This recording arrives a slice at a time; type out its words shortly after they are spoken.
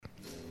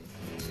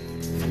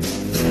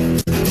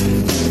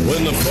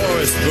the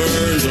forest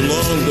burns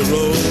along the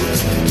road,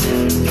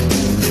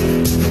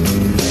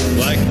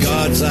 like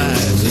God's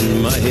eyes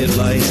in my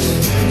headlights.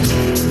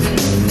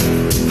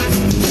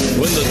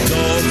 When the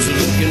dogs are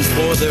looking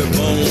for their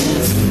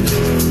bones,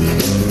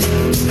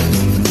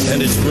 and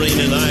it's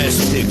raining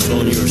ice picks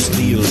on your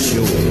steel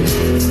shore.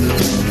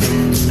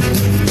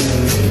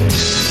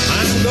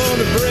 I'm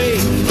gonna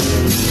break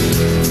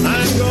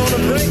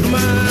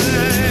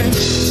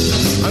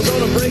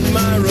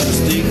my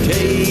rusty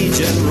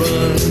cage and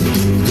run.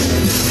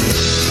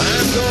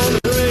 I'm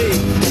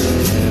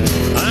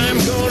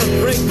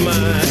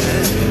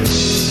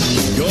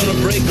gonna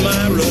break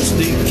my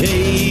rusty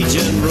cage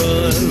and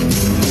run.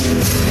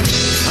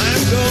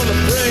 I'm gonna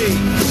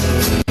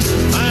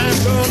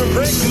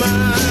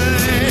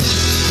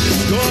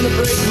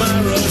break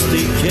my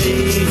rusty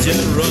cage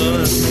and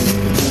run.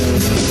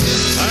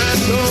 I'm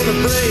gonna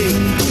break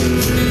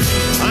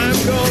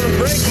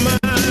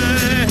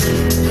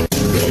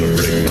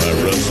my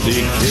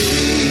rusty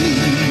cage.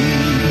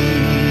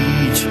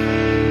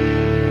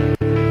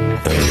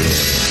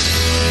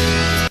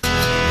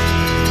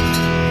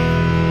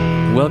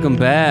 Welcome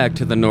back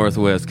to the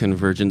Northwest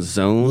Convergence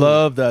Zone.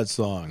 Love that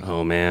song.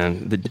 Oh,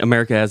 man.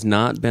 America has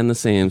not been the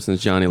same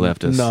since Johnny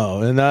left us.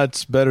 No, and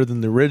that's better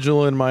than the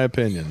original, in my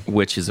opinion.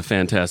 Which is a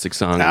fantastic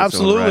song.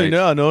 Absolutely.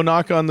 Right. No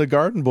knock on the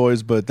Garden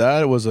Boys, but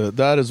that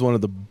is one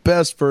of the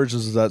best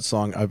versions of that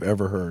song I've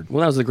ever heard. Well,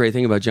 that was the great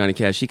thing about Johnny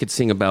Cash. He could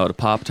sing about a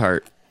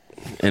Pop-Tart,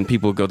 and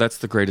people would go, that's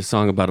the greatest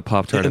song about a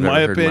Pop-Tart I've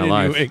ever heard in my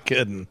life. You ain't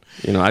kidding.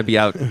 You know, I'd be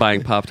out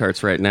buying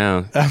Pop-Tarts right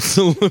now.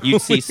 Absolutely.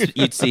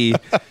 You'd see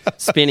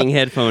spinning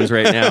headphones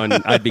right now, and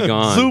I'd be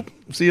gone. Zoop.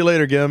 See you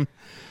later, Gim.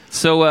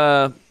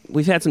 So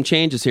we've had some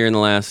changes here in the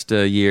last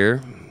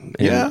year.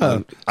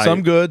 And,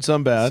 some good,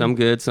 some bad. Some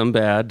good, some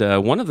bad.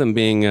 One of them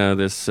being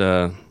this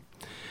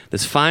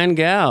fine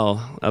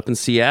gal up in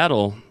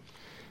Seattle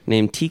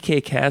named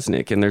TK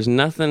Kasnick, and there's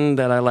nothing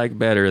that I like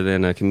better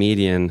than a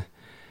comedian.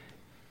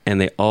 And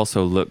they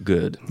also look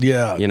good.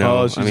 Yeah. You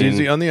know, she's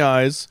easy on the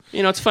eyes.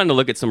 You know, it's fun to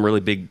look at some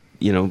really big,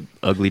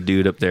 ugly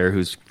dude up there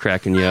who's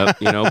cracking you up,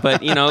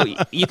 But,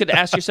 you could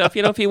ask yourself,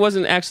 if he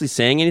wasn't actually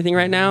saying anything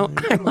right now,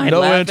 I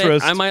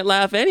might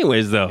laugh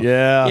anyways, though.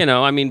 Yeah.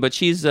 But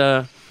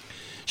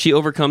she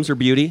overcomes her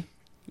beauty,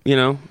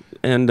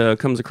 and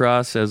comes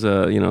across as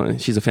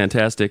she's a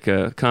fantastic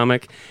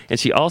comic. And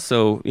she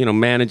also,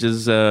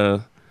 manages...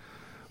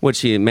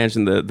 she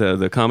managing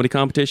the comedy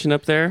competition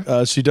up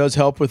there? She does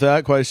help with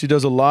that. She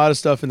does a lot of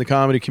stuff in the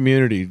comedy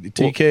community.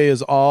 TK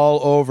is all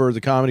over the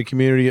comedy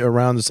community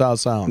around the South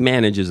Sound.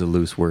 Manage is a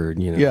loose word,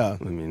 Yeah.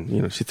 I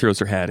mean, she throws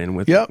her hat in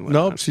with it. Yep.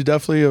 Nope. She's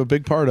definitely a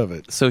big part of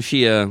it. So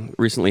she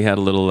recently had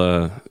a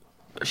little.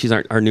 She's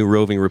our new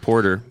roving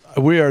reporter.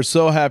 We are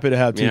so happy to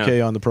have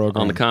TK on the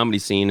program on the comedy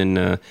scene,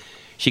 and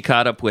she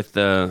caught up with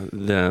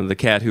the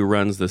cat who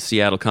runs the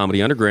Seattle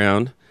Comedy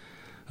Underground.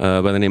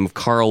 By the name of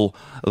Carl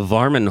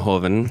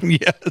Warmenhoven.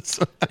 Yes.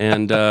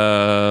 And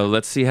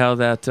let's see how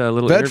that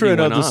little veteran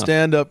interview went of the off.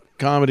 stand-up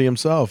comedy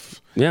himself.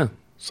 Yeah.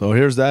 So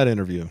here's that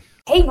interview.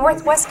 Hey,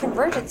 Northwest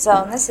Convergence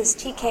Zone. This is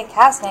TK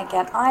Kasnick,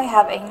 and I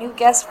have a new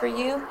guest for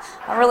you.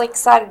 I'm really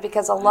excited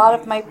because a lot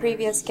of my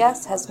previous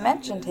guests has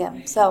mentioned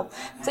him. So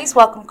please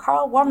welcome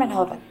Carl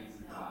Warmenhoven.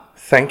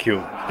 Thank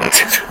you.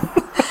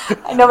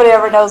 Nobody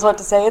ever knows what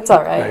to say. It's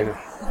all right. I know.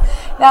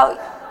 Now,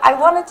 I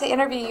wanted to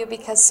interview you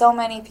because so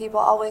many people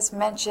always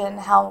mention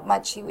how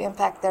much you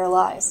impact their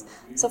lives.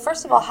 So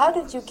first of all, how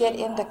did you get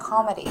into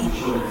comedy?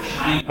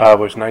 It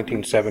was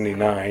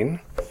 1979.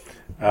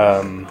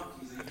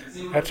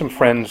 Had some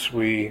friends.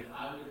 We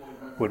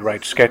would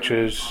write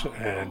sketches,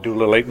 do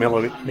little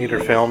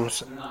 8mm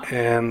films,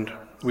 and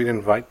we'd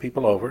invite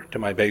people over to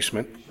my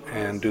basement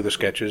and do the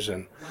sketches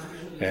and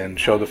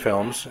show the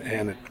films.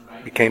 And it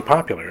became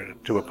popular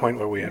to a point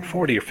where we had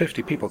 40 or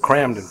 50 people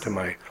crammed into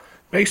my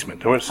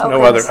basement. There was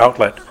no other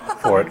outlet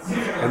for it.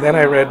 And then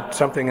I read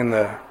something in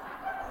the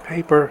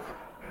paper,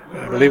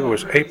 I believe it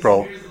was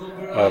April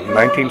of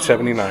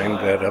 1979,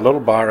 that a little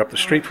bar up the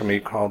street from me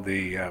called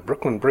the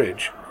Brooklyn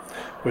Bridge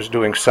was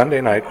doing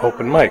Sunday night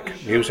open mic,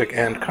 music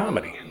and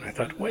comedy. And I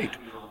thought, wait,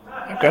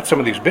 I've got some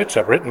of these bits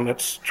I've written,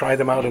 let's try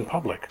them out in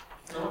public.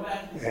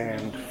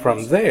 And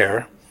from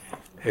there,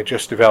 it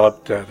just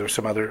developed. There were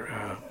some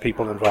other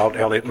people involved.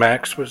 Elliot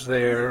Max was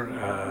there.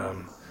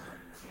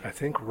 I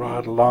think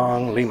Rod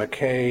Long, Lee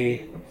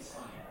McKay,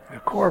 a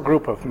core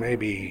group of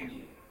maybe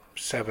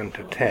 7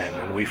 to 10,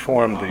 and we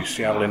formed the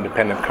Seattle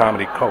Independent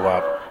Comedy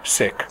Co-op,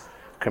 SICK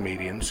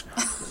comedians,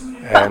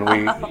 and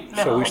we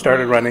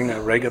started running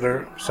a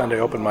regular Sunday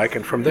open mic,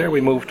 and from there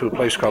we moved to a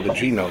place called the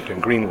G-Note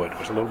in Greenwood. It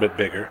was a little bit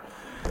bigger,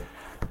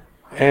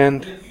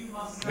 and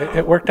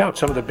it worked out.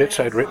 Some of the bits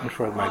I'd written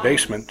for my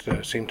basement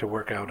seemed to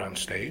work out on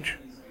stage,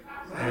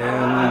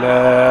 and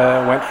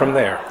went from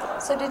there.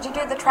 So did you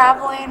do the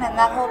traveling and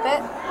that whole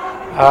bit?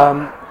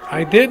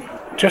 I did,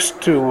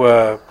 just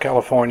to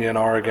California and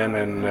Oregon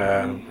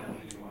and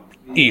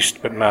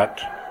east, but not.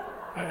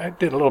 I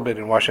did a little bit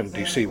in Washington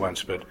D.C.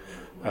 once, but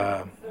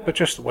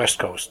just the West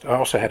Coast. I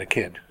also had a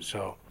kid,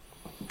 so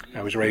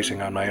I was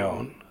raising on my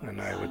own,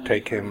 and I would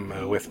take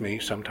him with me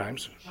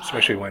sometimes,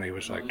 especially when he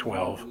was like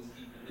 12.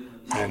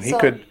 And he So,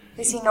 could,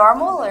 is he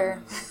normal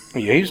or?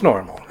 yeah, he's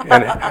normal.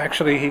 And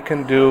actually he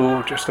can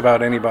do just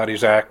about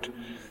anybody's act.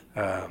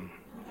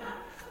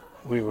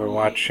 We were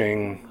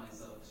watching,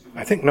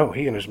 I think, no,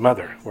 he and his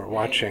mother were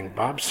watching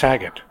Bob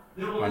Saget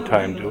one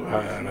time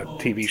on a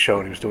TV show,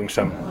 and he was doing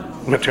some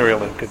material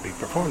that could be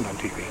performed on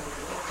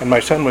TV. And my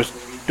son was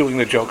doing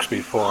the jokes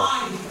before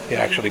he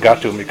actually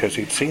got to him because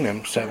he'd seen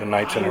him 7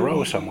 nights in a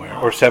row somewhere,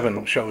 or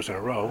 7 shows in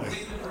a row, and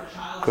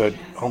could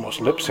almost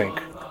lip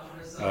sync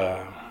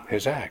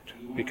his act.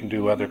 He can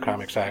do other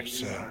comics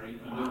acts,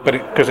 but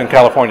because in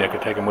California I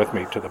could take him with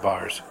me to the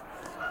bars.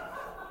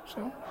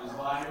 So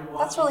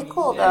That's really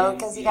cool, though,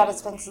 because you got to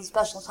spend some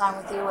special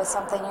time with you with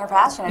something you're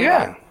passionate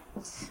yeah. about.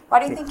 Why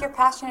do you think you're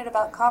passionate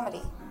about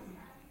comedy?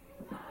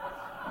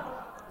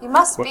 You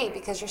must be,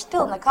 because you're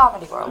still in the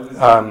comedy world.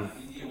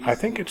 I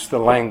think it's the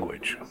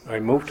language. I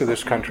moved to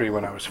this country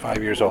when I was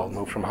 5 years old,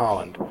 moved from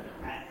Holland,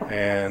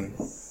 and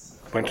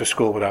went to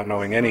school without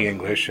knowing any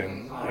English,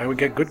 and I would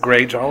get good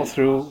grades all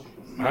through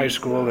high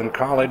school and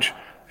college,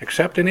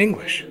 except in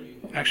English.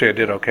 Actually, I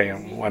did okay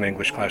in one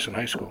English class in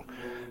high school,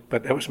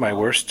 but that was my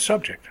worst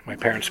subject. My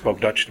parents spoke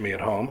Dutch to me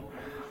at home.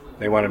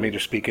 They wanted me to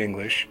speak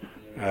English,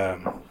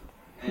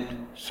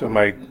 so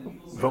my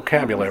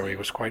vocabulary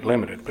was quite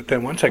limited. But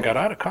then once I got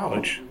out of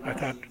college, I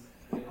thought,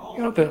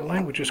 you know, the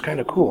language is kind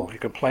of cool. You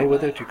can play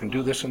with it, you can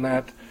do this and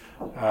that.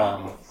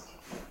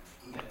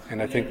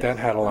 And I think that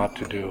had a lot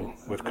to do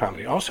with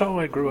comedy. Also,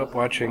 I grew up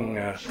watching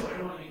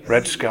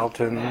Red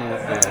Skelton Oh,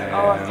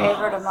 a and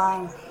favorite of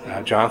mine.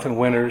 Jonathan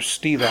Winters,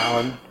 Steve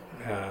Allen.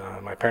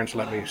 My parents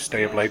let me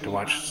stay up late to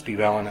watch Steve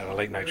Allen at a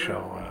late night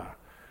show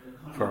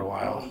for a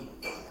while.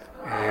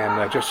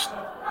 And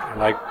I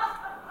like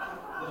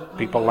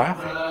people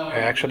laughing.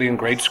 Actually, in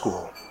grade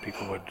school,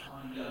 people would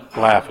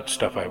laugh at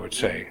stuff I would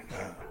say.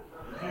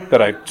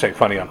 That I'd say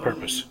funny on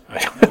purpose.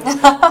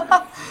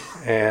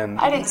 And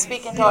I didn't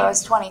speak until I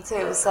was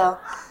 22, so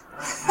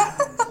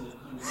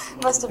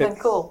must have been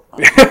cool.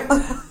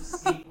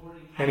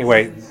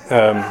 anyway,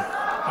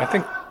 I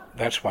think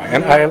that's why.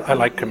 And I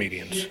like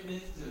comedians.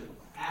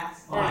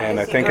 And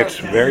I think it's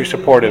very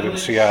supportive in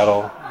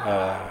Seattle.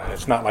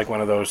 It's not like one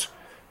of those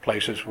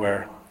places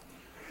where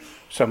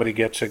somebody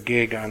gets a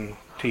gig on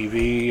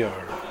TV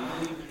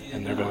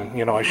and they're going,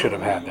 you know, I should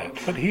have had that.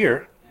 But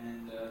here,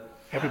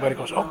 everybody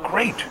goes, oh,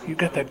 great, you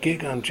got that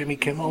gig on Jimmy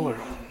Kimmel, or,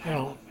 you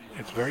know,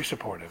 it's very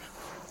supportive.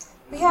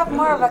 We have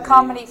more of a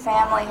comedy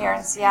family here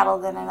in Seattle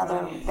than in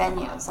other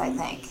venues, I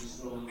think.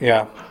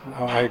 Yeah,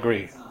 no, I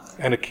agree.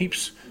 And it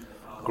keeps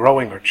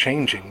growing or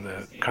changing.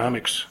 The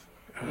comics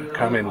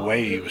come in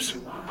waves,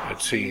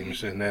 it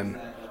seems, and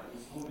then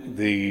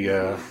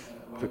the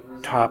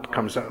top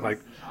comes out,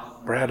 like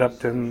Brad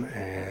Upton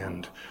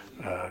and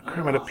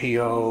Kermit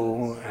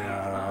Apio.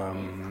 I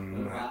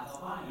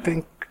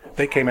think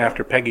they came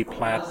after Peggy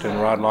Platt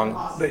and Rod Long.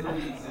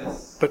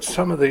 But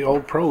some of the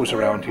old pros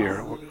around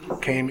here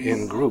came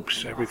in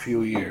groups every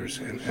few years,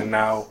 and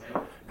now,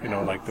 you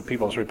know, like the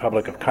People's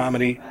Republic of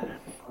Comedy,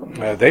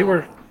 they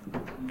were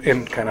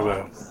in kind of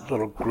a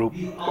little group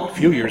a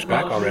few years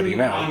back already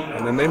now,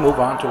 and then they move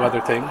on to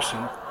other things,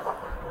 and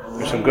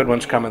there's some good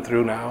ones coming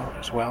through now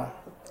as well.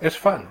 It's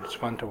fun. It's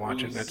fun to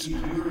watch it.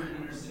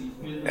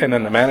 And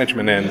then the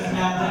management end,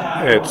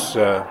 it's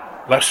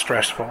less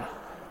stressful.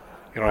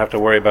 You don't have to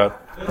worry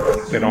about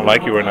if they don't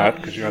like you or not,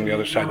 because you're on the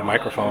other side of the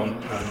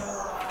microphone,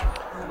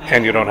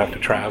 and you don't have to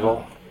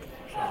travel.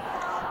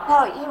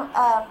 No,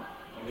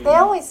 they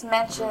always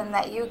mention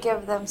that you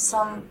give them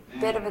some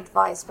bit of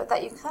advice, but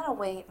that you kind of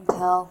wait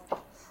until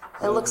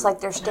it looks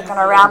like they're sticking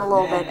around a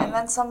little bit, and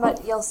then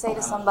you'll say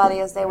to somebody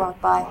as they walk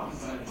by,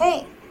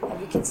 hey, have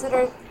you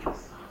considered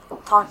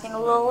talking a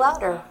little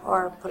louder,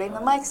 or putting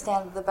the mic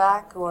stand at the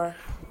back, or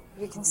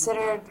have you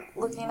considered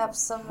looking up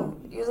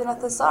using a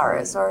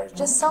thesaurus, or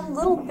just some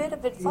little bit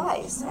of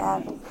advice?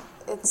 And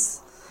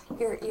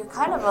you're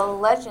kind of a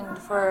legend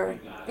for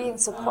being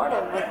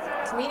supportive with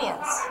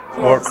comedians.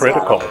 Or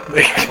critical.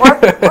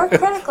 or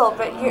critical,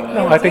 but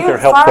I think they're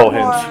helpful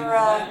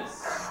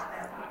hints.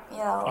 I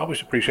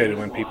always appreciated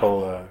when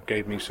people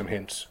gave me some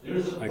hints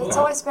like it's that.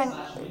 always been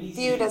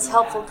viewed as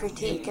helpful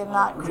critique and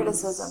not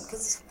criticism,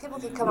 because people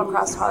can come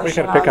across harsh. We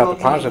got to pick out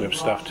the positive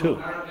stuff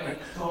too.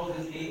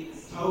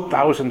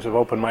 Thousands of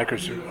open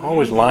micers, there are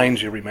always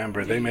lines you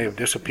remember. They may have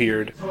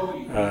disappeared.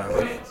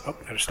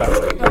 Gotta stop.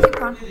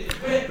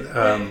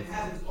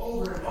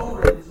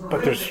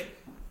 But there's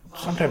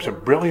sometimes a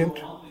brilliant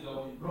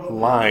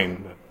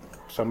line.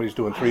 Somebody's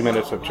doing 3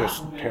 minutes of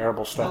just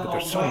terrible stuff, but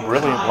there's some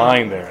brilliant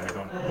line there. And I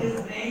go,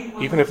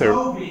 even if they're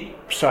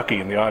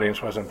sucky and the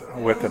audience wasn't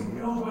with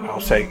them,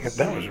 I'll say,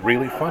 that was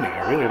really funny.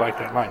 I really like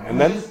that line. And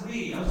then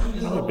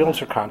it builds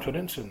their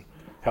confidence and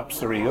helps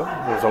their ego.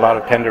 There's a lot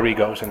of tender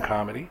egos in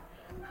comedy.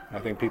 I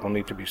think people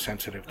need to be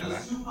sensitive to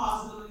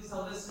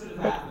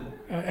that.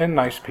 And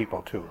nice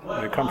people, too.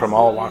 They come from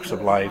all walks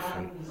of life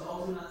and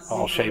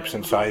all shapes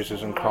and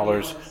sizes and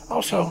colors.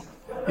 Also,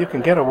 you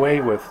can get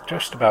away with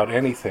just about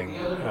anything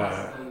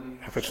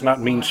if it's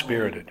not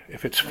mean-spirited.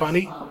 If it's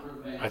funny,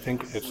 I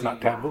think it's not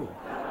taboo.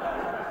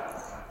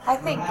 I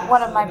think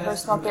one of my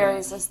personal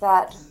theories is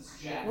that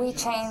we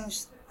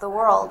change the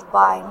world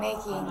by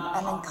making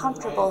an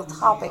uncomfortable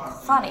topic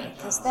funny,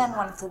 because then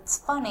when it's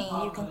funny,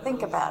 you can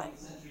think about it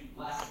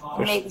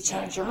and maybe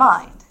change your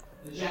mind.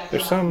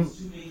 There's some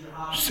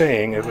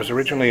saying, it was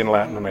originally in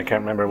Latin, and I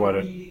can't remember what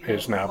it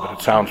is now, but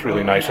it sounds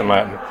really nice in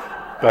Latin,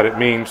 but it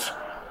means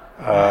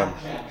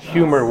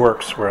humor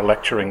works where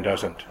lecturing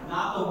doesn't.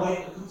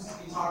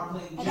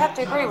 I'd have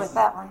to agree with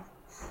that one.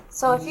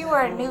 So if you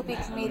were a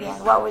newbie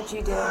comedian, what would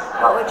you do?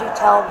 What would you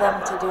tell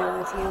them to do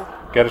if you...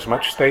 Get as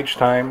much stage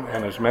time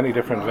and as many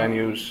different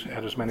venues,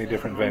 at as many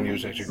different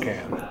venues as you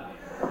can.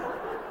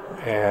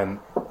 And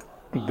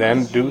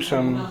then do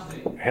some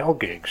hell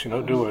gigs,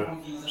 do a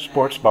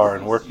sports bar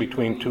and work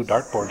between two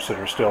dartboards that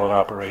are still in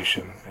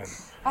operation. And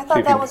I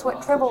thought that was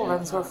what tribble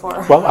runs were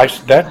for. Well,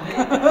 that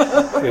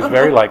is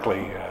very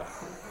likely,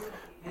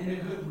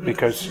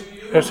 because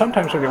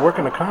sometimes when you work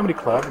in a comedy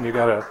club and you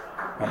got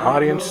an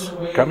audience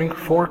coming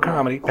for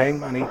comedy, paying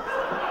money,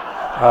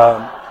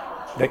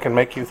 they can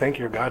make you think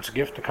you're God's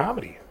gift to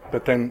comedy.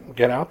 But then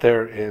get out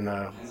there in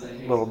a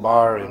little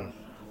bar in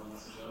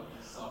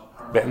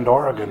Bend,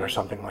 Oregon or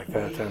something like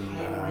that,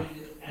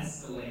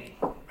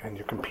 and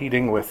you're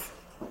competing with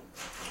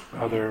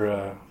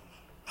other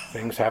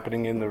things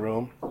happening in the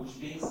room,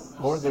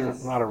 or they're a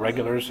lot of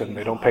regulars and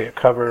they don't pay a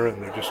cover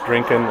and they're just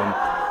drinking and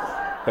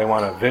they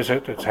want to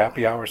visit, it's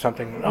happy hour or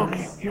something.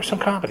 Okay, here's some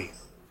comedy.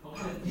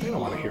 You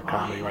don't want to hear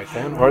comedy right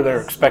then. Or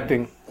they're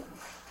expecting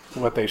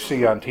what they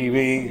see on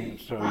TV,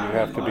 so you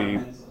have to be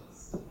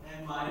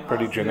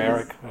pretty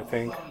generic, I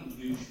think.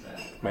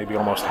 Maybe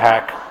almost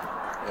hack.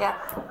 Yeah.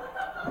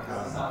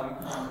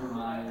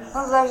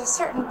 Well, there's a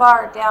certain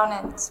bar down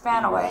in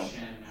Spanaway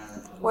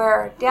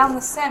where down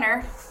the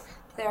center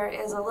there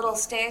is a little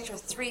stage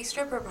with 3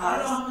 stripper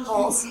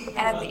poles, and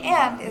at the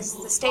end is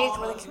the stage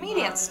where the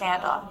comedians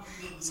stand on.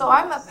 So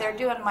I'm up there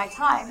doing my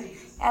time,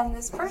 and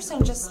this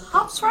person just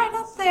hops right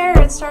up there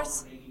and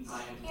starts,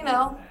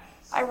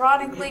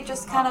 ironically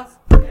just kind of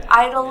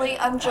idly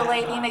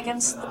undulating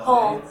against the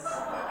pole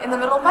in the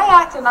middle of my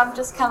act, and I'm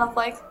just kind of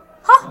like,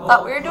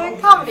 thought we were doing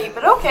comedy,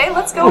 but okay,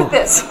 let's go with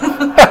this.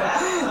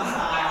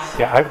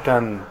 Yeah, I've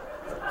done,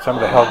 some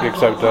of the hell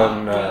gigs I've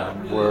done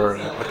were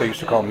what they used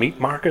to call meat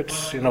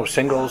markets,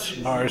 singles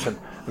bars, and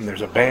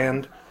there's a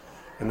band,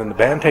 and then the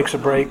band takes a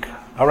break.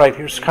 All right,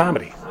 here's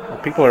comedy.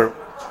 Well,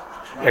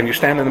 and you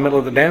stand in the middle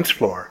of the dance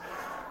floor,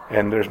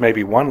 and there's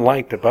maybe one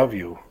light above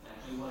you,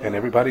 and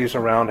everybody's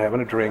around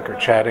having a drink or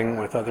chatting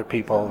with other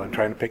people and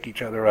trying to pick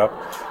each other up.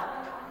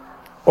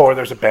 Or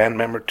there's a band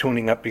member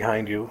tuning up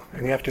behind you,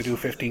 and you have to do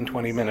 15,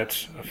 20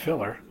 minutes of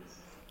filler.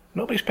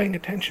 Nobody's paying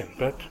attention,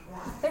 but...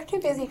 They're too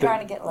busy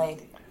trying to get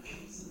laid.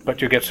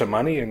 But you get some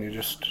money and you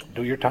just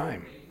do your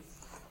time.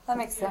 That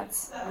makes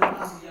sense.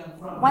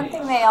 One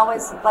thing they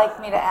always like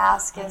me to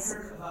ask is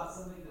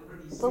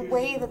the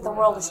way that the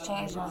world is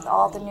changing with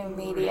all the new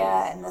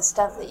media and the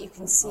stuff that you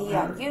can see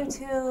on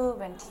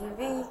YouTube and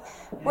TV.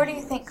 Where do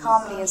you think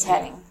comedy is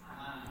heading?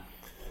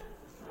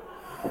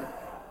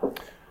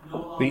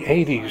 The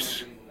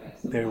 80s,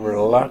 there were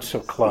lots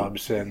of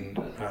clubs, and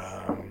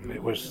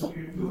it was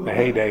the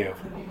heyday of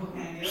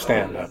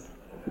stand-up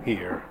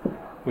here.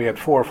 We had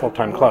 4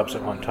 full-time clubs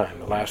at one time.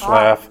 The Last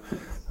Laugh,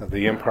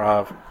 the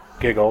Improv,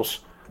 Giggles,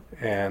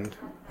 and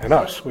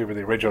us. We were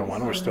the original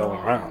one. We're still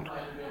around.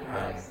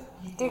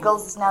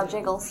 Giggles is now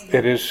Jiggles.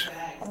 It is.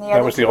 And the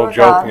That was the old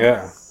joke,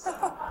 yeah.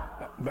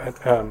 But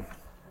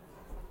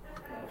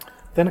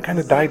then it kind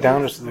of died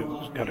down as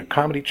got a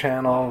comedy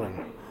channel,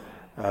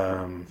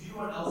 and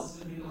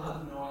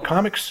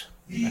comics,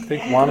 I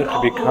think, wanted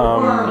to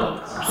become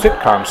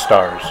sitcom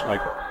stars,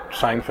 like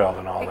Seinfeld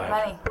and all Big that.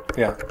 money.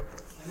 Yeah.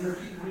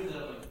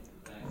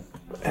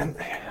 And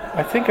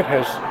I think it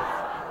has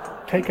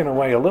taken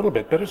away a little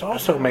bit, but it's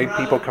also made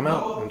people come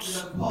out and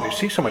they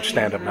see so much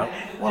stand-up now.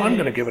 Well, I'm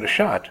going to give it a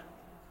shot.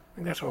 I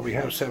think that's why we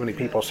have 70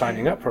 people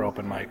signing up for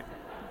open mic.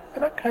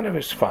 And that kind of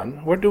is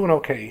fun. We're doing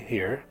okay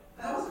here.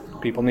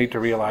 People need to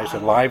realize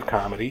that live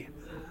comedy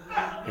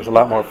is a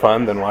lot more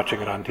fun than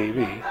watching it on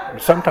TV. And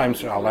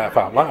sometimes I'll laugh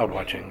out loud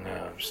watching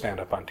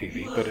stand-up on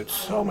TV, but it's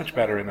so much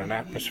better in an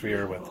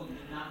atmosphere with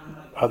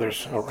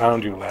others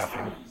around you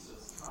laughing.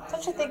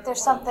 Don't you think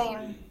there's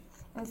something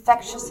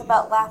infectious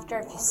about laughter?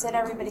 If you sit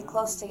everybody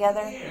close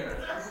together,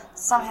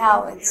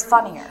 somehow it's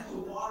funnier.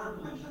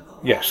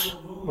 Yes.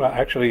 Well,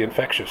 actually,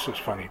 infectious is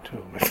funny, too.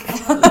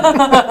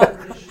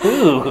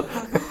 Ooh.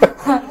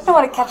 I don't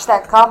want to catch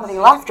that comedy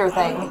laughter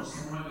thing.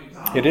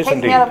 It is Take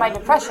indeed. me out of my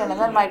depression, and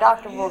then my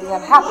doctor will be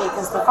unhappy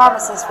because the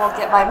pharmacist won't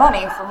get my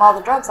money from all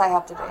the drugs I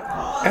have to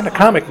take. And a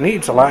comic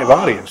needs a live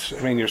audience.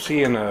 I mean, you're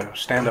seeing a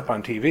stand-up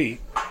on TV.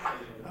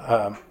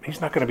 He's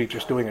not going to be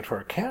just doing it for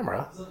a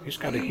camera. He's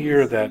got to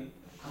hear that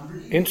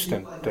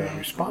instant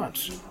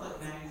response.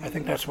 I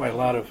think that's why a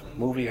lot of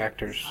movie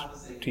actors,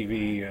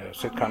 TV,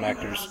 sitcom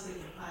actors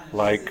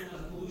like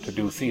to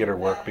do theater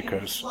work,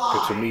 because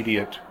it's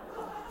immediate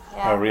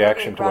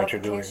reaction to what you're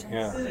doing.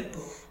 Yeah.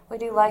 We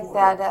do like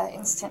that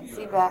instant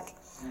feedback.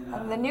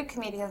 And the new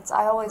comedians,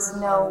 I always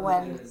know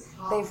when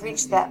they've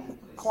reached that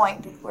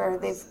point where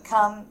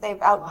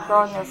they've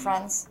outgrown their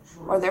friends,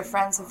 or their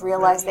friends have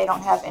realized they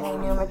don't have any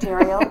new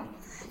material.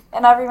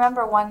 And I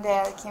remember one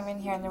day I came in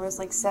here and there was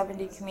like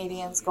 70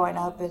 comedians going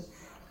up, and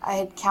I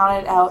had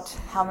counted out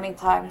how many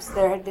times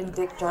there had been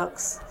dick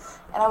jokes.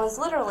 And I was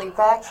literally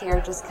back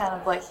here just kind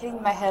of like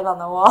hitting my head on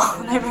the wall.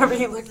 And I remember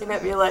you looking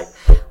at me like,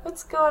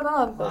 what's going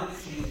on? But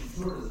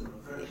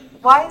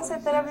why is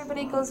it that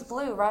everybody goes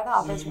blue right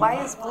off?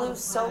 Why is blue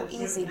so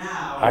easy?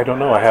 I don't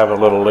know. I have a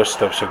little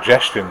list of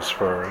suggestions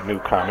for new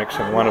comics,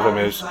 and one of them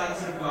is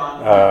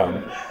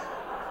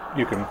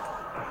you can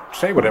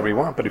say whatever you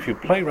want, but if you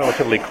play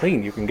relatively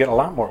clean, you can get a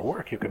lot more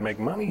work. You can make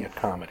money at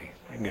comedy.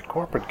 You can get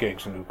corporate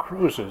gigs and do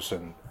cruises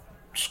and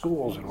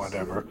schools and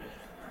whatever.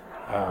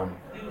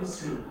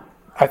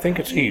 I think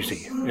it's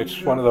easy.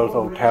 It's one of those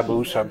little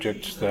taboo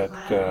subjects that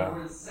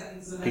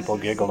people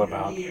giggle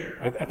about.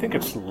 I think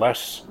it's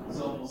less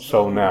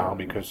so now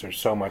because there's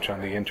so much on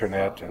the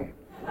internet and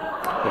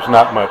there's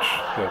not much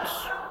that's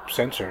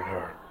censored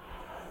or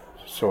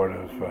sort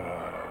of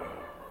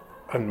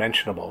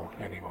unmentionable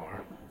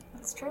anymore.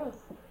 That's true.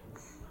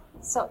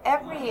 So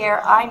every year,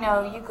 I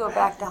know you go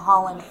back to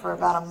Holland for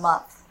about a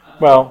month.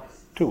 Well,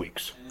 2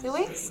 weeks. 2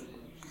 weeks?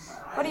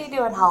 What do you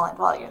do in Holland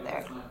while you're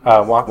there?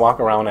 Walk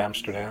around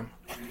Amsterdam.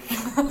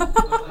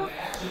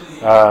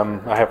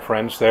 I have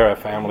friends there, I have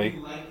family,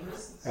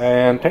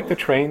 and take the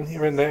train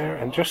here and there,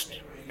 and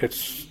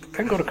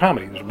then go to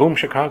comedy. There's Boom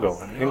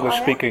Chicago, an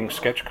English-speaking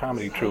sketch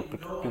comedy troupe.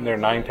 Been there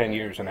 9-10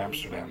 years in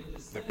Amsterdam.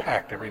 They're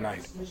packed every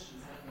night.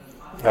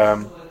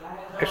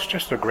 It's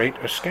just a great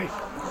escape.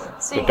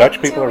 So the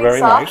Dutch people are very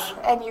nice.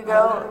 And you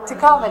go to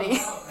comedy.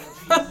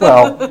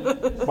 Well,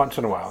 once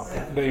in a while.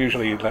 They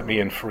usually let me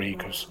in free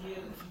because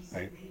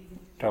I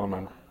tell them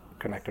I'm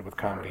connected with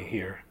comedy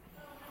here.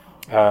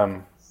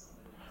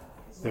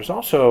 There's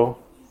also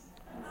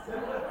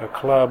a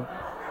club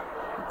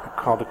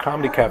called the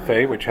Comedy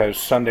Cafe, which has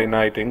Sunday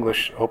night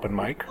English open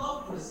mic.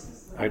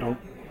 I don't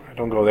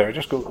go there. I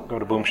just go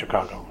to Boom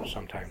Chicago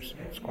sometimes.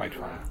 It's quite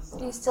fun.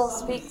 Do you still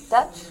speak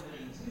Dutch?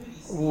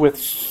 With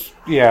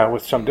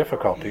some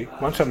difficulty.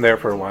 Once I'm there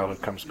for a while, it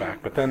comes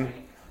back. But then,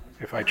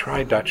 if I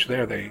try Dutch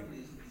there, they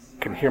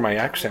can hear my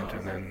accent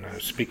and then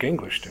speak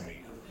English to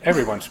me.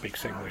 Everyone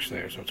speaks English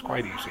there, so it's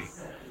quite easy.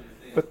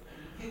 But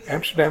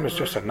Amsterdam is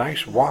just a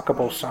nice,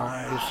 walkable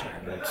size,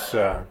 and it's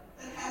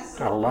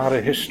got a lot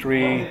of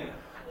history.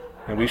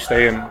 And we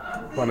stay in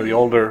one of the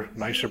older,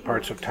 nicer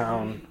parts of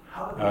town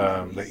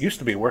that used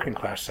to be a working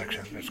class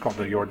section. It's called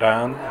the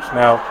Jordaan. It's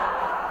now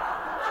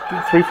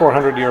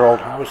 300-400-year-old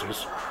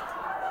houses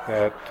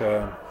that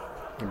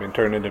have been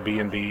turned into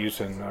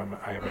B&Bs, and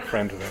I have a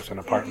friend who has an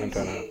apartment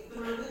in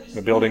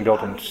a building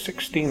built in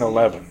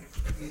 1611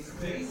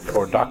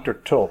 for Dr.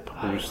 Tulp,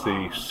 who's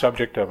the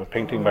subject of a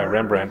painting by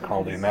Rembrandt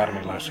called The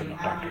Anatomy Lesson of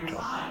Dr.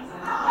 Tulp.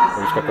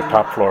 So he's got the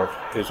top floor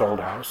of his old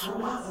house.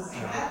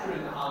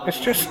 It's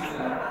just...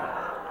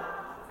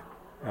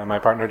 my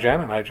partner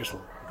Jan and I just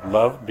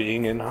love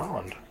being in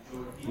Holland,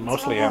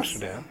 mostly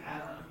Amsterdam.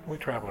 We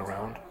travel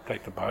around,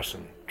 take the bus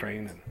and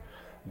train and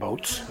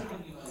boats.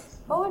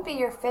 What would be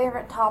your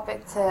favorite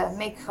topic to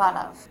make fun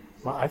of?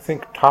 Well, I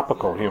think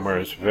topical humor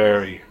is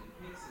very,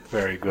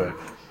 very good.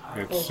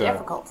 It's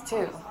difficult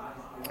too.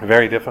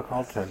 Very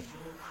difficult,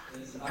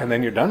 and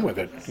then you're done with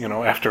it. You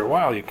know, after a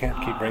while, you can't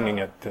keep bringing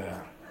up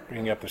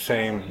the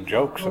same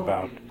jokes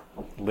about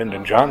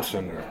Lyndon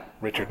Johnson or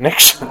Richard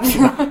Nixon.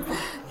 You know?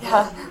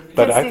 Yeah,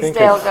 but I think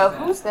they'll go,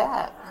 who's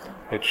that?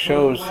 It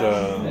shows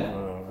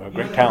a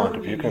great talent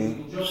if you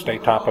can stay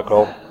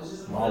topical,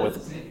 all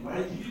with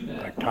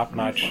like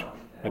top-notch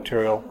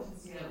material,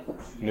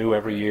 new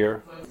every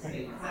year.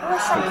 Who are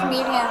some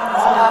comedians?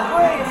 Who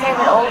are your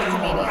favorite old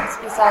comedians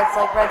besides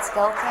like Red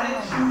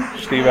Skelton?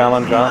 Steve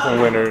Allen, Jonathan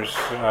Winters,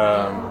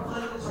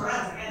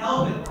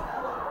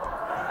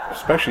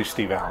 especially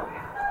Steve Allen.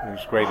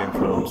 He's a great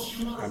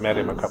influence. I met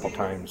him a couple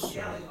times.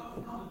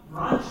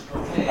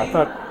 I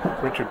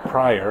thought Richard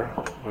Pryor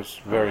was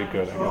very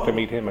good. I got to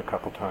meet him a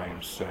couple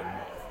times, and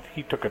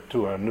he took it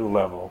to a new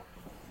level.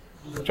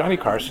 Johnny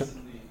Carson.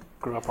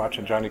 Grew up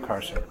watching Johnny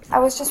Carson. I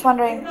was just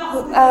wondering,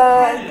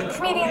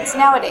 comedians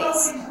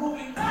nowadays,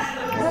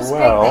 who's big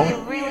that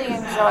you really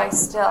enjoy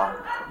still,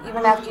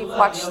 even after you've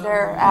watched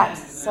their act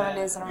 7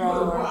 days in a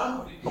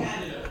row?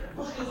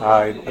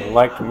 I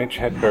liked Mitch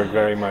Hedberg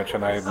very much,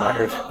 and I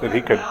admired that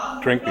he could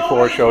drink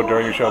before a show,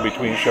 during a show,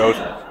 between shows,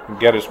 and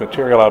get his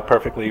material out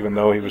perfectly, even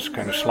though he was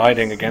kind of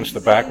sliding against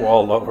the back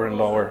wall lower and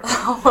lower.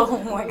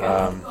 Oh my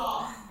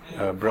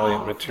God.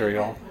 Brilliant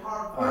material.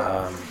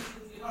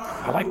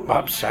 I like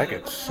Bob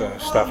Saget's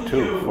stuff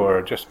too,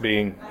 for just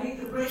being,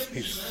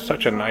 he's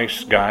such a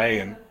nice guy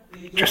and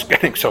just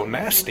getting so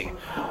nasty.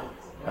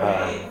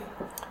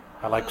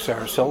 I like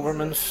Sarah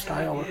Silverman's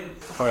style.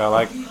 I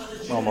like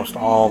almost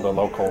all the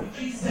local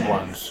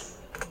ones.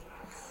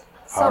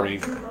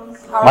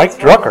 Mike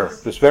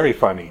Drucker is very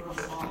funny.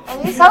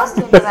 And he's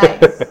hosting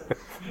tonight.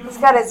 He's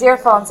got his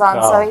earphones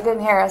on, so he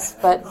didn't hear us,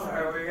 but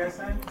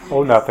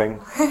Oh, nothing.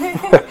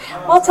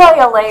 We'll tell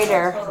you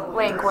later.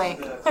 Wink,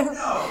 wink.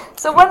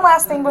 So one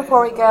last thing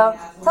before we go.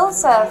 Tell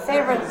us a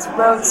favorite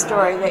road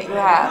story that you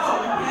have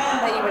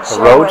that you would share.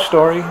 A road with.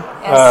 story?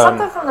 Yeah,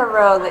 something from the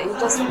road that you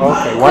just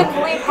couldn't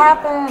believe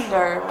happened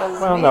or was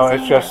Well, amazing. no,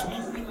 it's just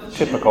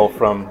typical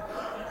from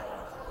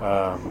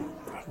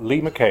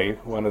Lee McKay,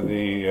 one of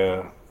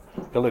the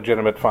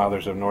illegitimate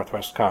fathers of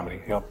Northwest comedy.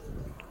 He helped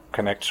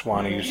connect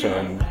Swanee's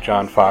and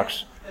John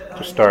Fox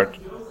to start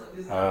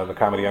the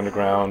Comedy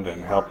Underground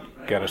and help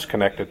get us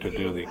connected to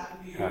do the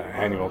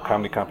annual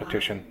comedy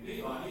competition.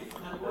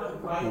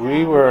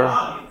 We were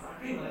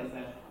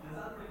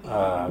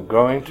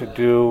going to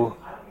do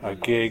a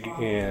gig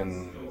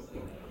in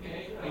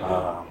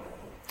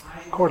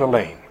Coeur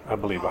d'Alene, I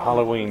believe, a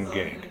Halloween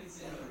gig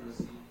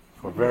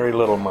for very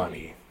little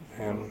money.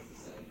 And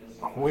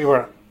we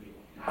were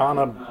on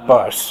a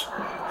bus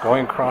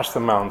going across the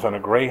mountains on a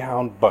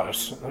Greyhound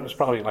bus. It was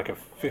probably like a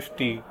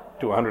 $50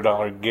 to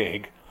 $100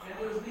 gig.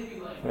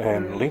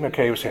 And Lee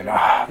McKay was saying,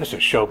 this is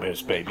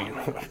showbiz, baby.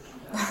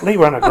 Lee,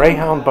 we're on a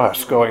Greyhound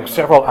bus going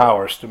several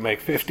hours to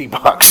make $50.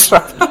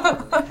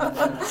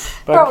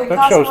 Probably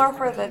cost more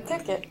for the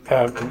ticket.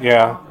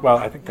 Yeah, well,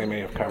 I think they may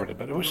have covered it,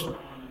 but it was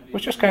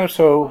just kind of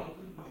so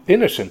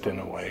innocent in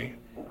a way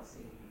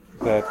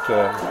that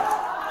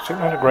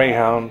sitting on a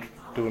Greyhound,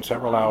 doing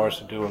several hours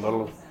to do a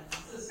little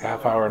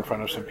half hour in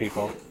front of some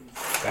people,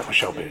 that was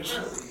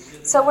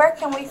showbiz. So where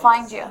can we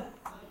find you?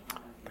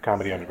 The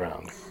Comedy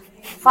Underground.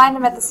 Find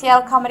them at the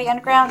Seattle Comedy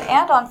Underground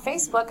and on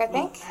Facebook, I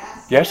think.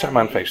 Yes, I'm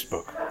on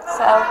Facebook.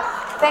 So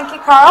thank you,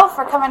 Carl,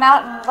 for coming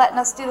out and letting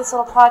us do this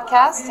little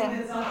podcast.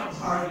 And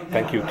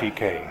Thank you,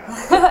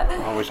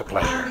 TK. Always a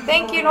pleasure.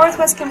 thank you,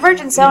 Northwest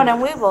Convergence Zone,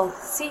 and we will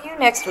see you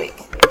next week.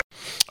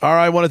 All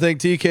right, I want to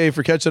thank TK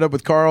for catching up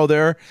with Carl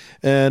there.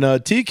 And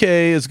TK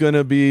is going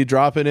to be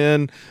dropping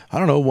in, I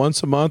don't know,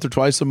 once a month or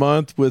twice a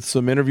month with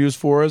some interviews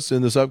for us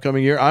in this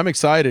upcoming year. I'm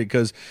excited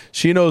because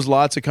she knows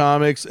lots of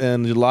comics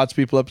and lots of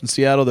people up in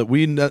Seattle that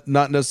we not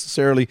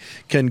necessarily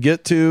can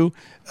get to,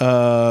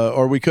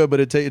 or we could, but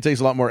it takes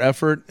a lot more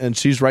effort, and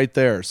she's right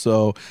there.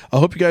 So I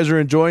hope you guys are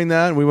enjoying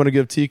that, and we want to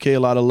give TK a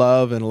lot of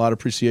love and a lot of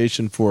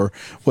appreciation for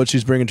what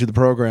she's bringing to the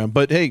program.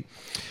 But, hey,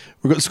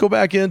 let's go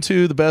back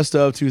into the best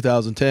of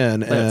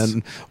 2010.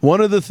 And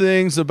one of the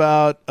things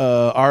about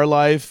our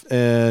life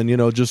and,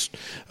 just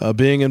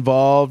being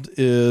involved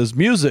is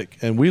music.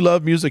 And we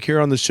love music here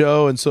on the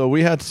show. And so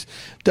we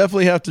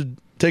definitely have to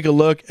take a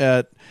look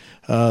at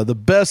the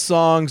best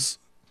songs,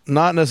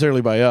 not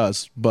necessarily by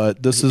us,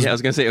 but this is... Yeah, I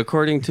was going to say,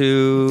 according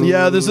to...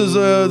 Yeah, this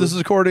is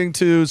according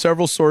to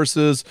several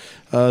sources.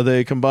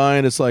 They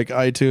combine, it's like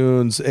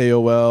iTunes,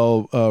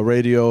 AOL,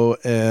 radio,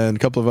 and a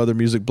couple of other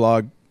music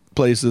blog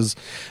places.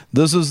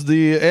 This is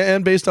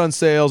and based on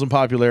sales and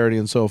popularity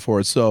and so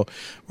forth. So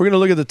we're going to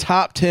look at the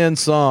top 10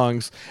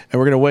 songs and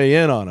we're going to weigh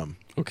in on them.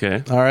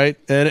 Okay. All right.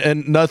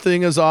 And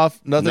nothing is off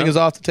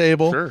the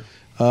table. Sure.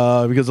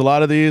 Because a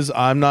lot of these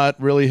I'm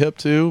not really hip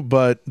to,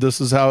 but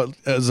this is how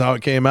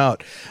it came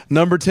out.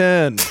 Number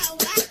 10.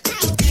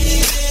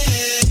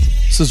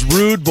 This is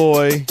Rude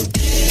Boy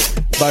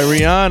by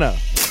Rihanna.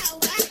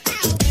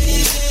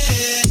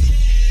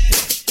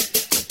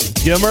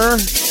 Gimmer.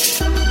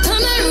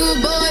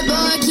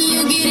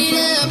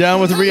 Down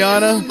with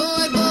Rihanna?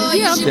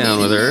 Yeah, I'm down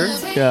with her.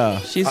 Yeah.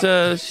 She's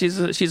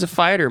a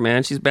fighter,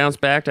 man. She's bounced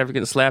back after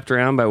getting slapped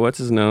around by what's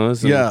his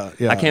nose. Yeah.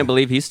 I can't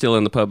believe he's still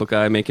in the public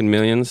eye making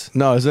millions.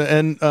 No,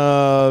 isn't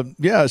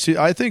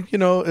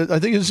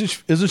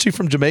she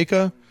from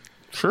Jamaica?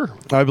 Sure.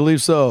 I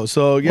believe so.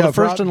 So yeah, Well, the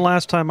first and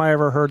last time I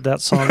ever heard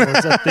that song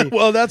was at the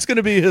well, that's going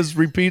to be his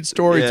repeat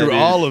story through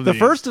all of the these.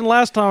 first and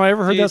last time I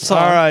ever heard that song.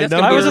 All right,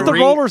 I was at the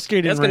roller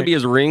skating That's going to be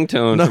his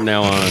ringtone from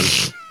now on.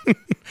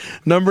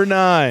 Number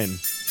 9.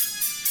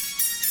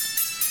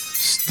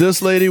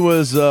 This lady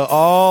was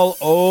all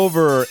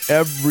over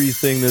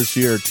everything this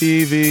year.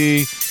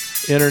 TV,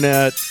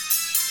 internet,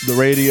 the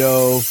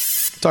radio.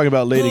 Talking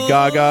about Lady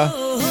Gaga.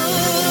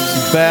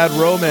 Bad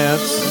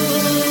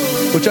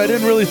Romance, which I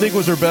didn't really think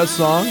was her best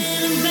song.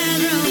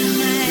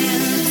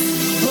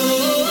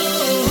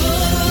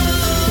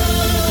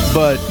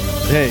 But,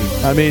 hey,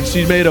 I mean,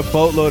 she made a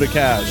boatload of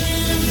cash.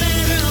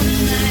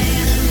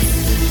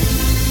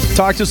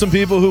 Talked to some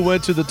people who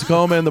went to the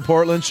Tacoma and the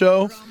Portland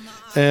show,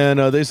 and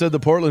they said the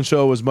Portland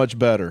show was much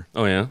better.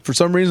 Oh, yeah? For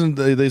some reason,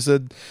 they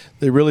said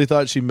they really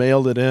thought she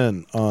mailed it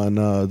in on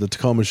the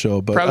Tacoma show.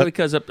 But probably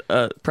because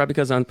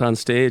on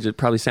stage it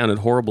probably sounded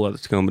horrible at the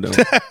Tacoma Dome.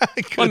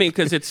 I mean,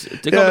 because it's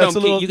Tacoma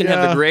Dome. You can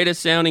have the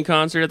greatest sounding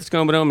concert at the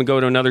Tacoma Dome and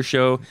go to another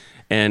show,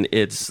 and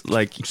it's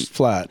like it's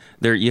flat.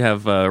 There you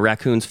have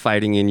raccoons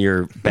fighting in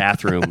your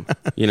bathroom.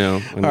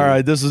 All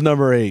right, this is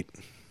number 8.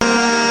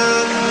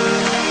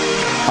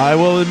 I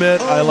will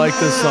admit, I like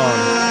this song.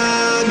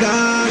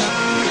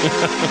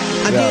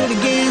 I did it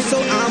again, so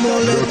I'm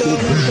gonna let the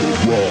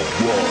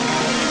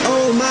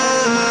oh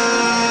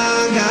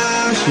my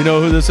gosh. You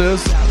know who this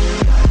is?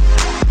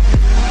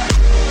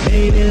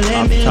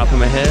 Off the top of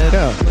my head.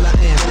 Yeah.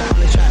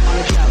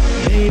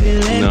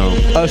 No.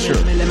 Usher.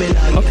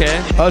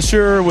 Okay.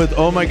 Usher with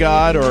Oh My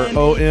God or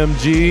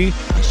OMG.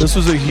 This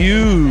was a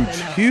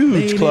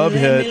huge club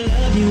hit,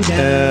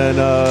 and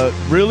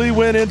really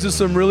went into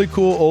some really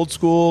cool old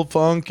school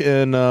funk.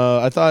 And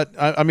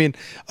I mean,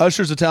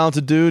 Usher's a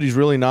talented dude. He's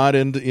really not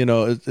into,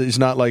 he's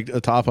not like a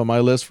top on my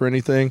list for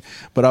anything.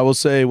 But I will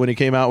say when he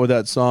came out with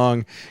that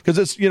song, because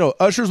it's,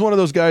 Usher's one of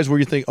those guys where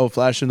you think, oh,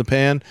 flash in the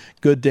pan,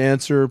 good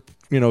dancer,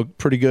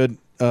 pretty good.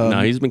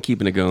 No, he's been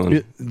keeping it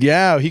going.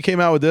 Yeah, he came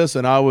out with this,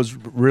 and I was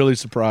really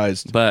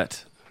surprised.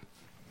 But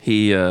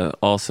he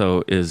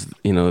also is,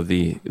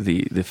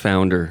 the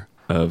founder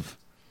of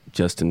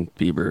Justin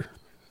Bieber.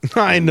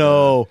 I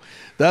know.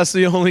 That's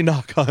the only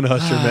knock on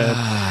Usher,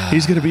 man.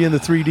 He's going to be in the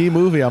 3D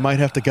movie. I might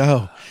have to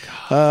go.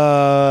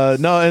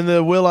 No, and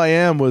the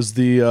Will.i.am was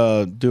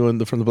from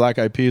the Black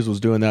Eyed Peas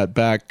was doing that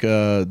back,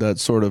 that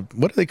sort of,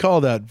 what do they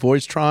call that?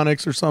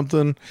 Voicetronics or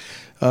something?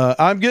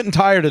 I'm getting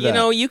tired of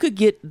that. You could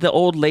get the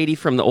old lady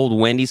from the old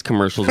Wendy's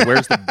commercials,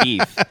 Where's the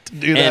Beef?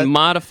 And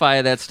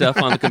modify that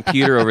stuff on the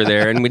computer over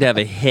there, and we'd have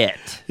a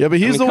hit. Yeah, but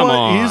he's the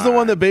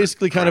one that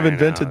basically kind of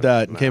invented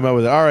that and came out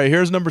with it. All right,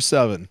 here's number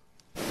 7.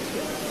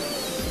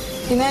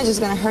 Your marriage is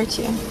gonna hurt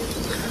you.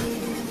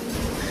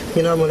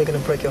 You know I'm only gonna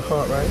break your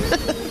heart, right?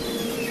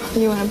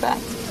 You wanna bet?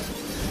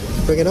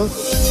 Bring it on.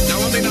 Now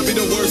I may not be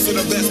the worst or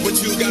the best, but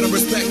you gotta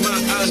respect my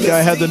eyes. This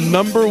guy had the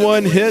number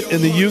 1 hit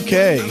in the UK.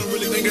 I don't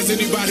really think there's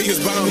anybody as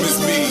bomb as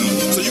me.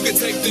 So you can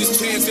take this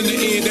chance in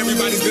the end.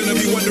 Everybody's gonna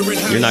be wondering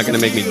how. You're not gonna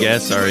make me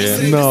guess, are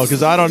you? No,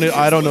 because I don't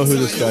know who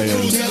this guy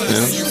is.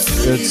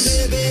 Yeah.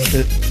 It's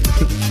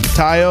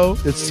Tayo.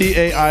 It's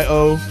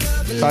Taio.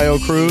 Taio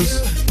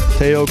Cruz.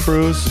 Taio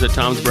Cruz. Is it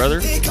Tom's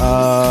brother?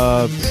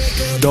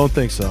 Don't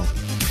think so.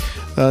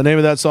 The name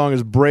of that song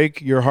is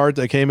Break Your Heart.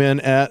 That came in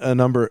at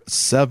number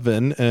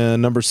 7. And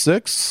number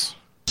 6.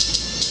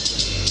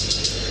 This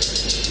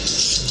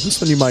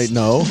one you might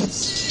know.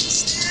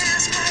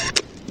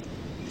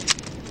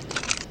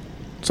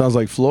 Sounds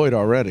like Floyd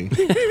already.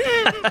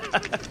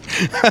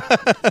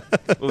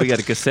 Well, we got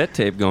a cassette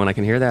tape going. I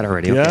can hear that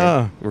already. Okay.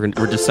 Yeah.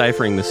 We're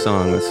deciphering this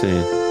song. Let's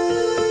see.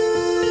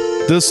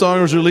 This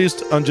song was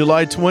released on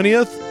July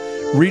 20th.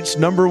 Reached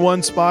number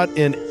 1 spot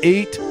in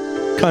 8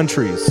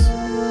 countries.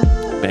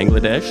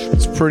 Bangladesh.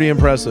 It's pretty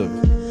impressive.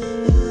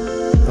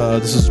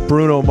 This is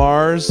Bruno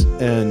Mars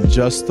and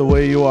Just the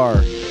Way You Are. Oh,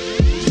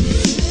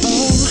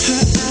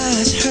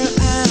 her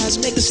eyes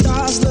make the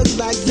stars look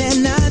like they're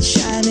not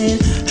shining.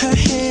 Her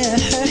hair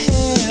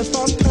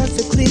falls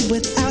perfectly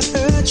without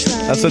her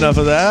trying. That's enough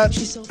of that.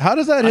 How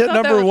does that hit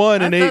number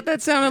 1 in 8? I thought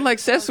that sounded like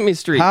Sesame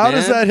Street. How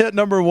does that hit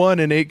number 1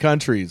 in 8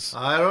 countries?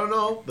 I don't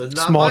know, but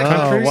not Small my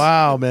countries. Oh,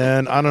 wow,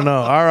 man. I don't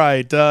know. All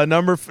right.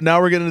 Now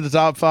we're getting to the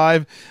top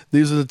 5.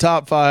 These are the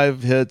top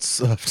 5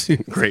 hits.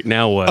 Great.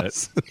 Now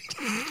what?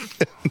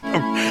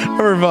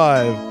 Number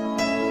 5.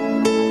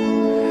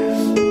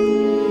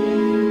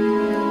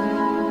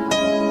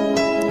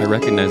 I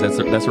recognize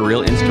that's a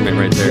real instrument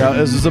right there. Yeah,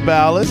 this is a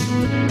ballad.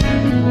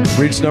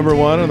 Reached number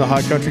 1 on the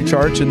Hot Country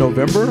charts in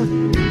November.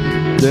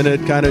 Then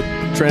it kind of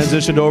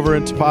transitioned over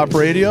into pop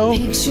radio.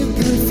 In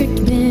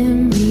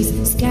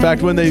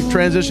fact, when they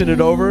transitioned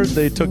it over,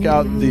 they took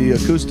out the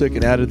acoustic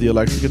and added the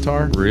electric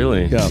guitar.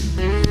 Really? Yeah.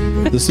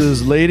 This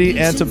is Lady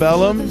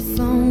Antebellum,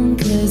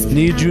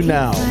 Need You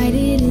Now.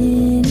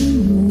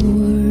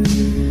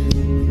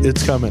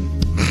 It's coming.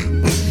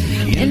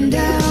 And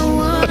I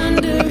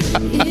wonder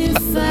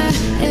if I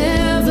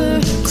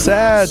ever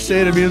Sad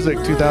state of music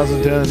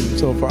 2010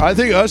 so far. I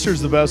think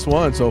Usher's the best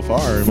one so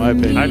far, in my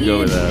opinion. I'd go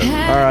with that.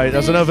 All right,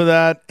 that's enough of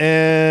that.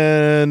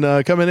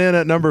 And coming in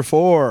at number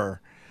 4.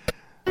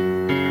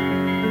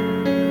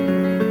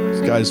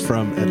 This guy's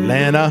from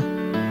Atlanta.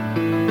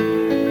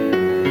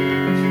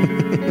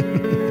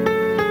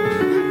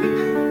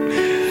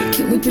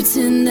 Can we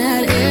pretend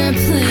that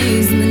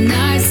airplanes in the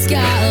night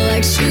sky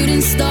like shooting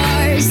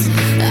stars?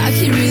 I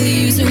could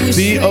really use a wish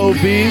B.O.B.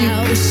 right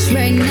now, wish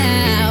right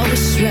now,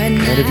 wish right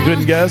now. And if you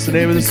couldn't guess, the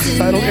name of this is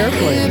titled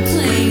Airplanes.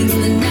 Airplanes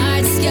in the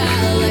night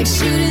sky like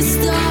shooting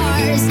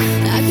stars.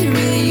 I could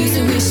really use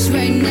a wish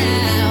right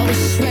now,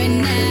 wish right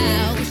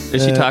now.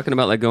 Is she talking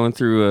about like going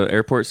through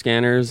airport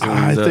scanners? And,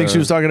 I think she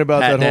was talking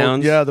about that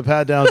pat-downs? whole, the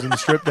pat downs and the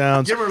strip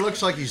downs. Gimmer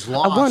looks like he's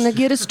lost. I want to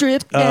get a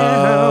strip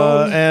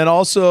down. And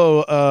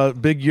also,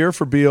 big year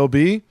for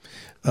B.O.B.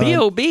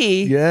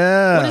 B.O.B.?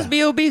 Yeah. What does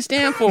B.O.B.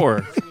 stand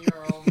for?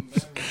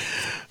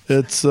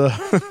 It's,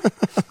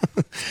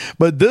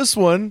 but this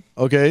one,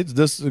 okay,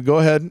 go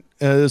ahead.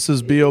 This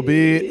is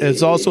B.O.B.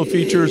 It also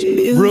features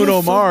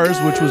Bruno Mars,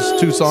 which was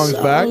 2 songs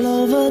back.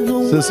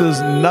 This is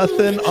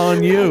Nothing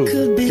on You.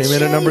 Came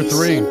in at number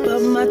 3.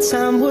 But my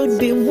time would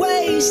be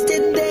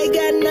wasted. They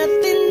got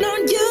nothing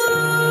on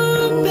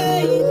you,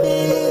 baby.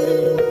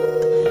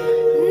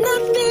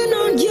 Nothing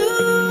on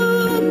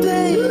you,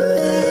 baby.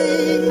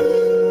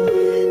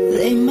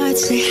 They might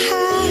say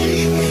hi,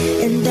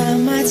 and I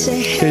might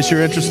say hey. In case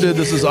you're interested,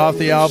 this is off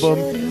the album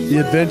The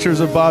Adventures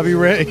of Bobby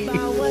Ray.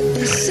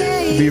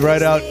 Be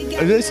right out.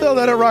 Do they sell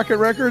that at Rocket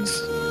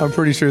Records? I'm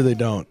pretty sure they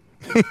don't.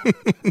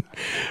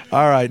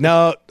 All right.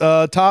 Now,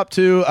 top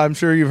two, I'm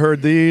sure you've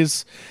heard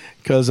these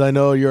because I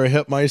know you're a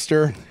hip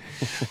meister.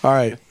 All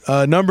right.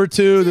 Number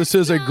two, this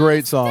is a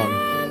great song.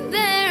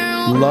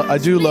 I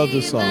do love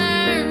this song.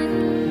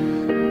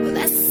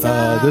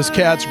 This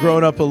cat's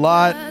grown up a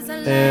lot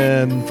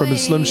and from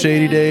his Slim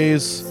Shady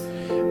days.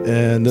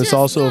 And this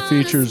also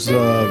features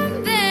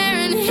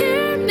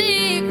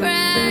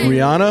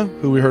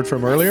Rihanna, who we heard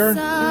from earlier.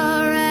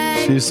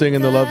 She's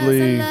singing the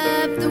lovely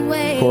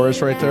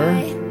chorus right there.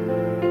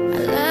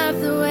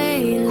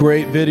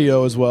 Great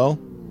video as well.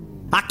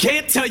 I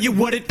can't tell you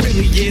what it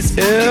really is.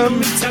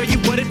 Him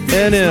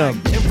and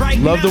him.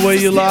 Love the Way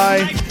You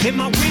Lie.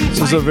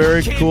 This is a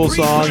very cool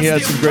song. He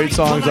had some great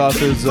songs off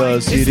his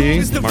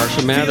CD.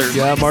 Marshall Mathers.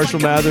 Yeah, Marshall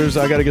Mathers.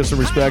 I got to give some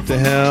respect to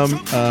him.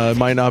 It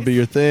might not be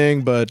your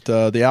thing, but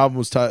the album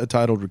was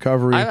titled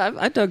Recovery.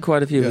 I dug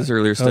quite a few of his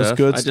earlier stuff. That was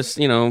good. I just,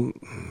 you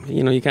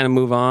kind of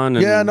move on.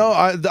 And Yeah, no,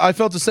 I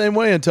felt the same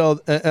way until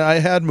I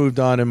had moved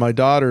on, and my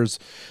daughters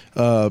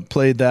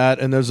played that.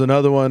 And there's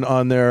another one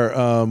on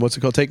there. What's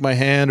it called? Take My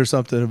Hand or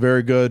something. A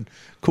very good,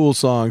 cool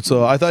song.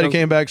 So I thought he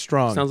came back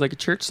strong. Sounds like a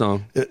church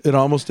song. It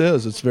almost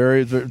is. It's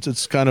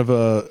it's kind of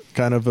a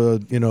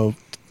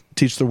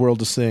teach the world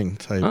to sing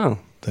type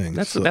thing.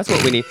 That's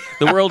what we need.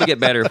 The world to get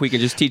better if we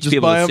can just teach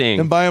people to sing.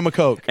 And buy them a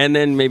Coke. And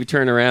then maybe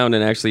turn around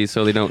and actually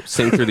so they don't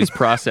sing through these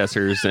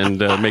processors and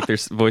make their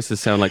voices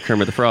sound like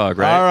Kermit the Frog,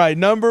 right? All right,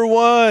 number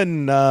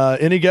one.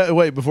 Any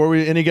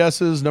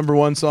guesses? Number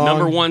one song?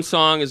 Number one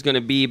song is going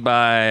to be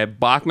by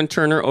Bachman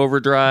Turner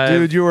Overdrive.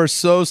 Dude, you are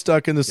so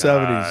stuck in the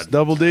 70s.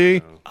 Double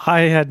D?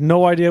 I had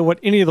no idea what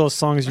any of those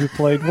songs you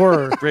played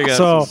were.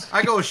 So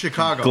I go with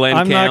Chicago. Glenn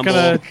I'm Campbell.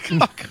 not going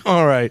to...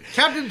 All right.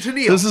 Captain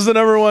Tennille. This is the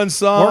number one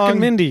song. Mork and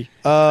Mindy.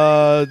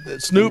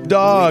 Snoop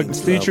Dogg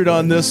featured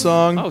on this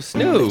song. Oh,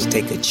 Snoop. Let's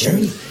take a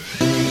journey.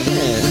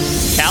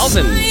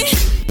 Calvin.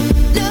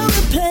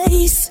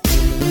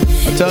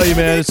 I tell you,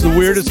 man, it's the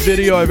weirdest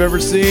video I've ever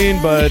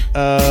seen, but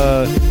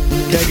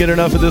can't get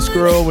enough of this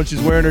girl when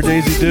she's wearing her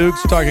Daisy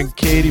Dukes. We're talking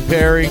Katy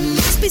Perry.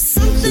 This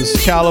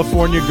is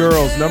California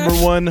Girls, number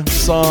one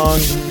song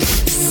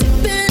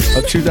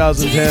of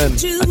 2010.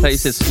 I thought you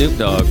said Snoop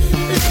Dogg.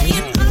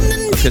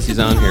 Because he's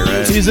on here,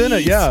 right? He's in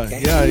it, yeah.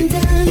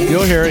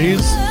 You'll hear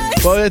it.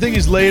 I think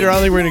he's later. I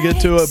don't think we're going to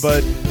get to it,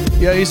 but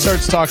yeah, he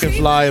starts talking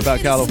fly about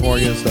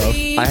California and stuff.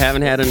 I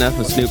haven't had enough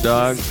of Snoop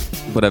Dogg,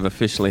 but I've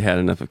officially had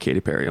enough of Katy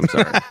Perry. I'm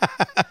sorry.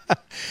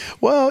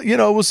 Well,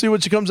 we'll see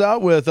what she comes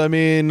out with. I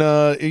mean,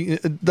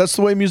 that's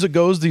the way music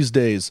goes these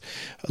days.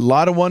 A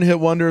lot of one-hit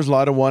wonders, a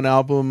lot of one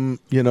album,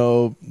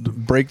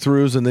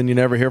 breakthroughs, and then you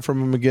never hear from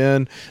them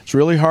again. It's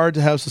really hard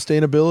to have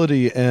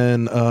sustainability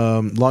and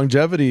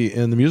longevity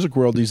in the music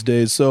world these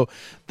days. So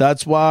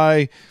that's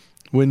why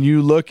when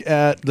you look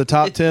at the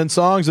top 10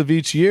 songs of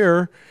each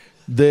year,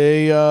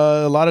 they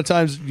a lot of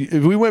times,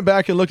 if we went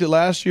back and looked at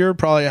last year,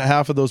 probably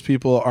half of those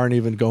people aren't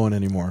even going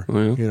anymore.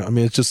 Oh, yeah.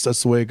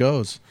 That's the way it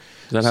goes.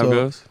 Is that how it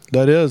goes?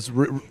 That is.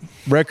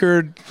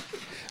 Record,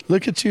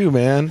 look at you,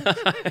 man.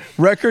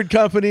 Record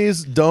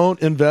companies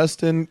don't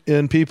invest in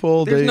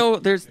people.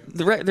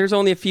 There's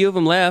only a few of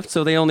them left,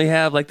 so they only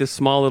have like this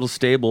small little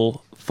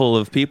stable full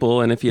of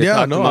people. And if you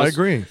I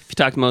agree. If you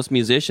talk to most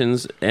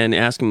musicians and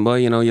ask them, well,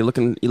 you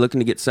looking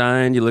to get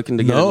signed, you looking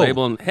to get a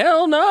label, and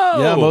hell no.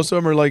 Yeah, most of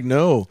them are like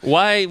no.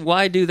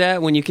 Why do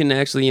that when you can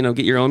actually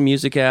get your own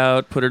music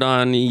out, put it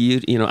on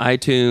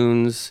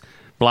iTunes,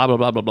 blah blah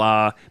blah blah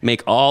blah,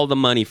 make all the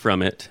money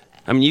from it.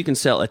 I mean, you can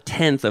sell a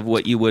tenth of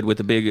what you would with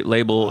a big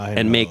label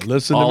and make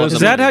all of the Is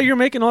that money. how you're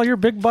making all your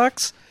big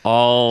bucks?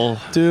 All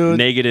Dude,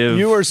 negative.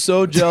 You are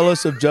so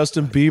jealous of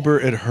Justin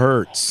Bieber, it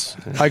hurts.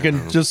 I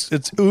can just,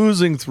 it's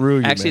oozing through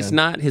you. Actually, man. it's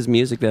not his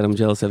music that I'm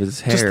jealous of, it's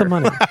his hair. Just the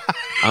money.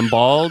 I'm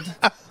bald.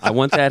 I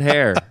want that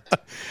hair.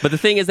 But the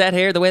thing is, that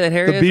hair, the way that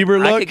hair is,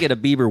 Bieber I look? could get a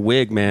Bieber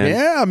wig, man.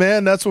 Yeah,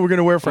 man, that's what we're going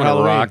to wear for I'm gonna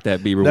Halloween. rock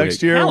that Bieber Next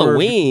wig. year,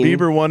 Halloween?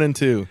 Bieber 1 and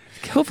 2.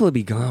 Hopefully it'll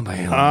be gone by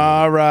Halloween.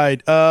 All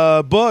right.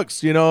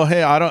 Books. Hey,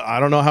 I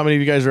don't know how many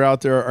of you guys are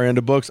out there are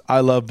into books. I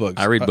love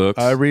books. I read books.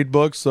 I read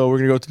books, so we're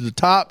going to go to the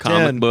top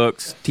Comic 10.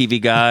 books,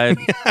 TV Guide.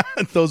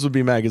 Those would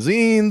be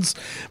magazines,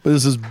 but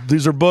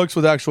these are books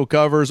with actual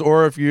covers,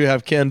 or if you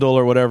have Kindle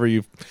or whatever,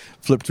 you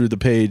flip through the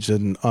page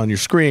and on your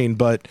screen.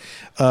 But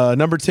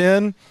number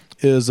 10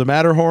 is The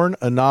Matterhorn,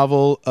 a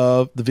novel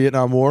of the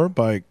Vietnam War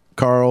by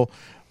Carl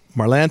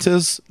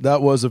Marlantes.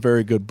 That was a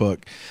very good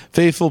book.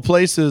 Faithful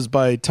Places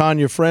by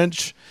Tanya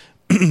French.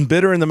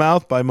 Bitter in the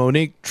Mouth by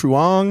Monique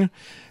Truong.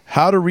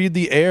 How to Read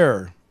the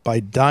Air by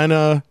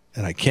Dinah,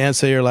 and I can't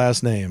say her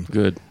last name.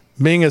 Good.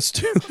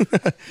 Mingus.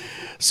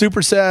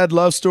 Super Sad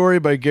Love Story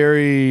by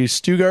Gary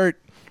Stugart.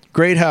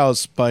 Great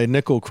House by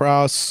Nicole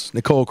Cross.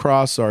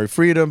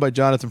 Freedom by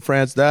Jonathan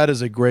France. That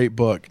is a great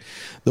book.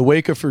 The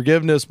Wake of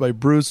Forgiveness by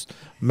Bruce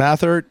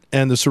Mathert.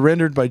 And The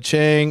Surrendered by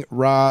Chang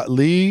Ra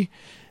Lee.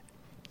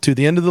 To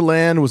the End of the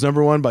Land was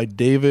number 1 by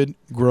David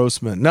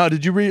Grossman. Now,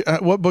 did you read?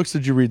 What books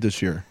did you read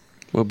this year?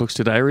 What books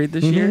did I read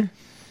this year?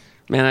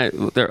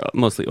 Man, they're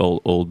mostly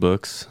old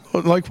books.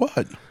 Like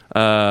what?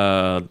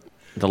 The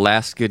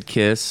Last Good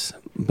Kiss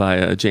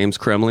by James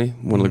Crumley,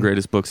 one of the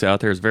greatest books out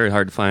there. It's very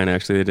hard to find,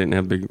 actually. They didn't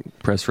have big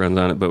press runs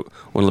on it, but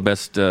one of the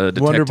best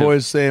detective. Wonder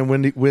Boy's saying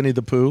Winnie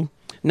the Pooh.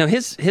 No,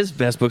 his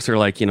best books are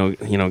like,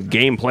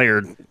 Game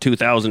Player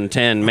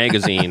 2010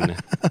 magazine.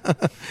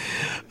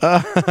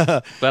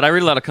 But I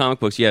read a lot of comic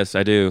books. Yes,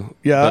 I do.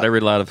 Yeah. But I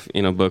read a lot of,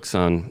 books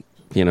on,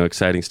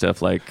 exciting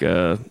stuff like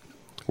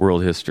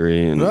world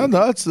history and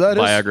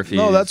biographies.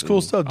 That's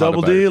cool stuff.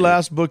 Double D,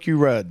 last book you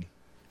read.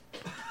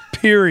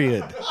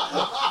 Period.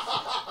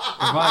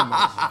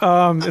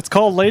 It's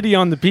called Lady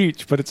on the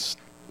Beach, but it's...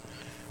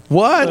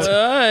 What?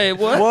 Hey,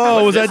 what?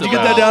 Whoa, was that? Did you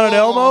get that down at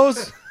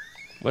Elmo's?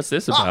 What's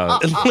this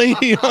about?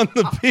 Lady on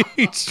the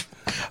beach.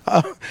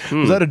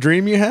 Was that a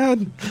dream you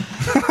had?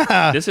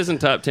 This isn't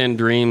top 10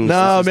 dreams.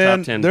 No, this is man.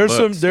 Top 10 There's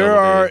books there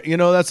are.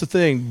 That's the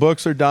thing.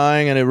 Books are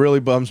dying, and it really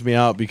bums me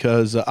out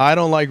because I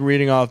don't like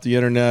reading off the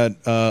internet.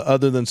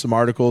 Other than some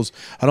articles,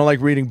 I don't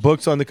like reading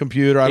books on the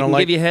computer. I don't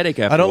like give you a headache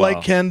after I don't a while.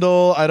 like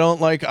Kindle. I don't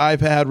like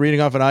iPad.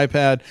 Reading off an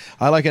iPad.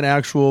 I like an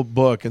actual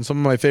book. And some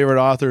of my favorite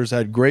authors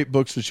had great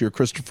books this year.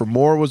 Christopher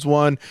Moore was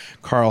one.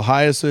 Carl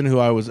Hyacin, who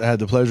I had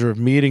the pleasure of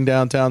meeting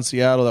downtown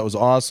Seattle. That was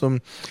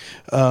awesome.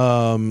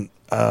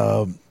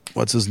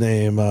 What's his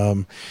name?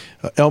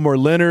 Elmore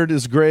Leonard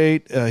is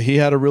great. He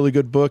had a really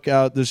good book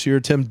out this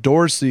year. Tim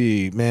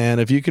Dorsey, man,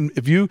 if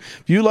you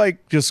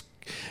like just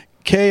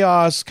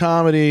chaos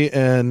comedy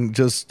and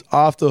just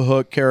off the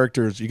hook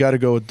characters, you got to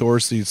go with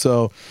Dorsey.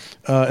 So,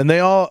 and they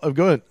all are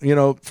good.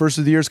 First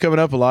of the year's coming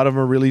up. A lot of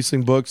them are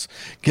releasing books.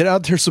 Get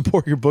out there,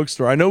 support your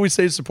bookstore. I know we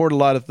say support a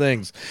lot of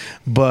things,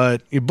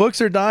 but your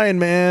books are dying,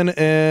 man.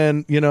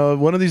 And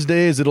one of these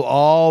days it'll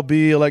all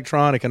be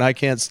electronic, and I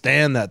can't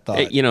stand that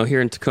thought.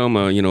 Here in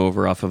Tacoma,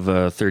 over off of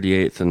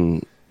 38th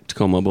and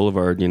Tacoma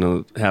Boulevard,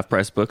 Half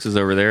Price Books is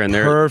over there, and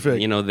they're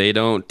perfect. They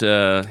don't,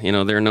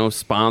 they're no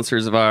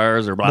sponsors of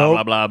ours or blah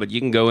blah blah. But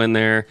you can go in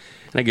there,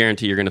 and I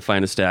guarantee you're going to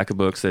find a stack of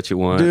books that you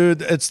want.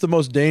 Dude, it's the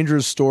most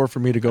dangerous store for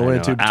me to go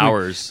into.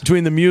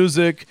 Between the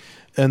music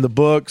and the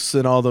books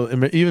and all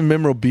even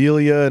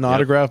memorabilia and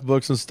autograph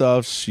books and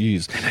stuff.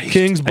 Jeez.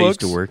 King's Books. I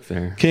used to work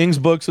there. King's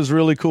Books is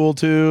really cool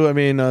too. I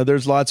mean,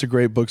 there's lots of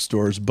great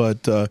bookstores.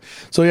 But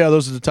so yeah,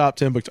 those are the top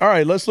 10 books. All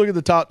right, let's look at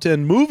the top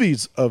 10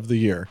 movies of the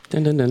year.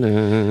 Dun, dun, dun,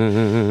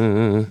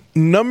 dun.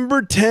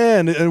 Number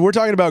 10, and we're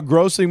talking about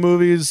grossing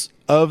movies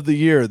of the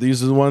year.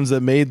 These are the ones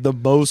that made the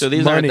most money. So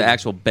these aren't the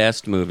actual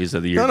best movies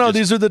of the year. No,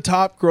 these are the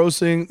top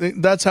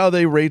grossing. That's how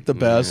they rate the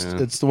best.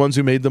 Yeah. It's the ones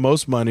who made the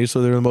most money,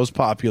 so they're the most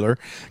popular.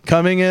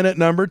 Coming in at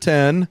number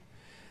 10,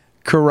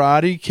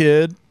 Karate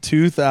Kid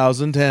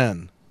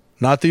 2010.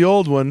 Not the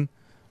old one,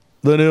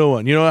 the new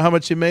one. You know how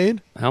much it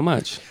made? How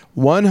much?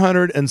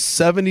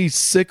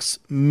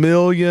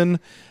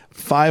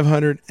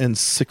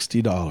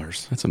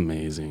 $176,560. That's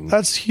amazing.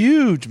 That's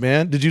huge,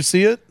 man. Did you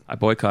see it? I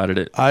boycotted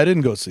it. I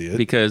didn't go see it.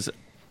 Because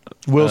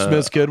Will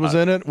Smith's kid was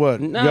in it? What?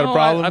 No, you got a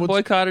problem I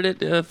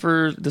boycotted it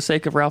for the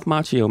sake of Ralph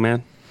Macchio,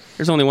 man.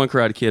 There's only one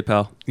Karate Kid,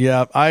 pal.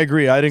 Yeah, I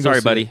agree. I didn't go see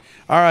it. Sorry, buddy.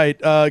 All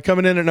right,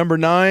 coming in at number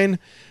 9,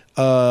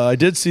 I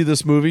did see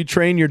this movie,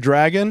 Train Your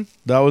Dragon.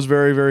 That was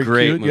very, very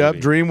great cute. Movie. Yep,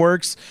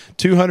 DreamWorks,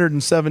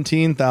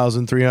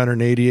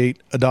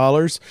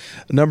 $217,388.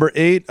 Number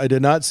 8, I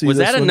did not see was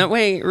this that one.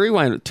 Wait,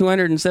 rewind.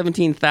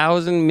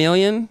 217,000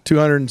 million?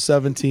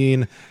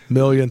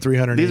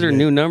 217,388. These are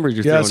new numbers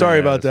you're throwing sorry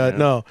at about us, that.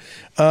 man.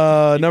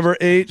 No. Number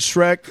 8,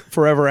 Shrek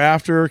Forever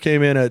After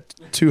came in at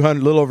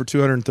little over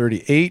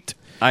 238.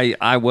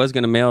 I was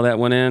going to mail that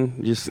one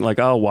in. Just like,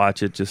 I'll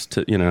watch it just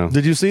to,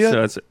 Did you see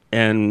it?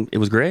 And it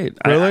was great.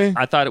 Really?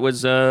 I thought it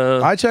was...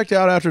 I checked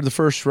out after the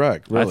first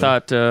Shrek. Really. I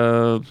thought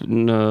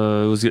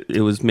no,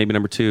 it was maybe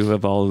number 2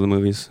 of all of the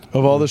movies.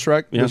 Of all the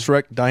Shrek? Yeah. The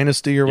Shrek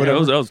Dynasty or whatever?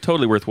 Yeah, it was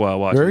totally worthwhile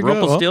watching. Very good.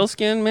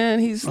 Rumpelstiltskin, man,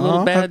 he's a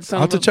little bad. I'll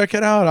have to check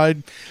it out.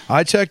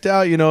 I checked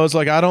out, it's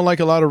like I don't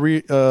like a lot of,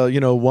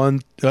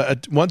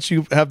 once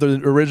you have the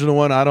original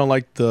one, I don't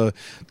like the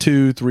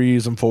 2,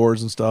 3s, and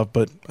 4s and stuff.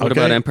 But What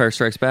about Empire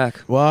Strikes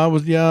Back? Well,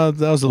 that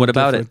was a What little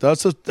about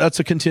different. it? That's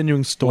a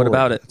continuing story. What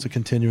about it? It's a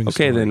continuing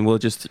story. Okay, then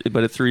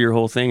but it threw your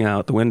whole thing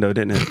out the window,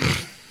 didn't it?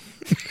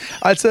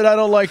 I said I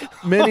don't like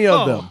many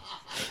of them.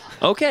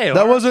 Okay,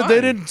 that wasn't.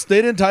 Fine.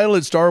 They didn't title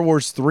it Star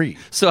Wars 3.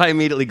 So I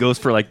immediately goes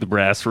for like the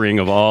brass ring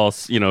of all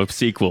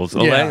sequels.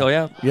 Oh Yeah.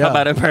 yeah. Yeah. How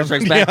about Empire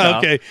Strikes Back? Yeah, pal?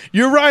 okay.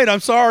 You're right. I'm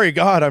sorry.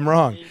 God, I'm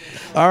wrong.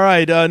 All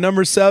right,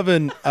 number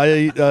 7,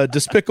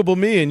 Despicable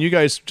Me, and you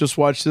guys just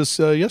watched this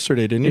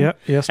yesterday, didn't you? Yeah,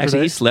 yesterday.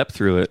 Actually, he slept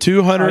through it.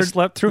 200. I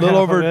slept through little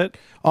half over of it.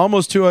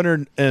 Almost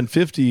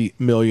 $250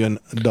 million.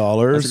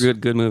 That's a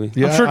good movie.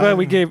 Yeah, I'm sure glad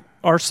we gave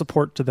our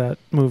support to that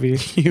movie.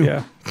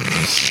 Yeah.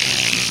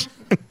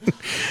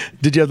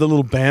 Did you have the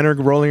little banner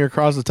rolling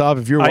across the top?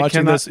 If you're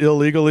watching this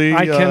illegally,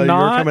 you're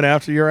coming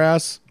after your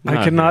ass?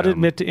 I cannot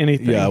admit to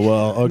anything. Yeah,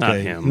 well,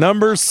 okay.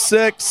 Number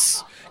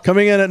 6,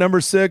 coming in at number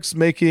 6,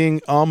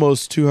 making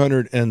almost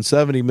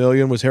 $270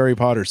 million was Harry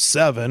Potter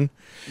 7.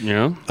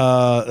 Yeah.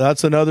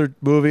 That's another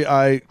movie.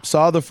 I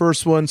saw the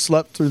first one,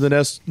 slept through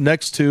the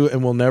next 2,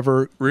 and will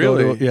never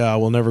Really?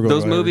 we'll never go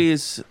Those to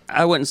movies,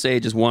 I wouldn't say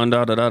just one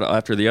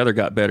after the other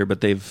got better,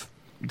 but they've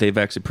they've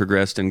actually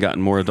progressed and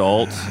gotten more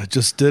adult.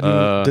 Just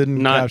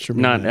didn't not capture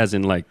me. not man. as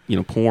in like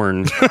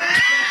porn.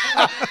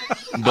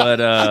 But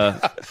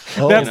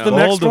That's the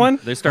next one.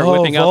 They start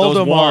whipping out those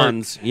Voldemort.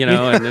 wands,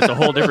 and it's a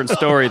whole different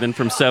story than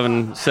from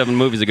seven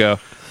movies ago.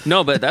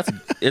 No, but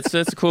it's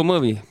a cool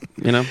movie.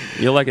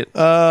 You'll like it.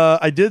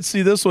 I did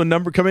see this one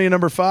coming in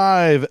number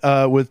 5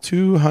 with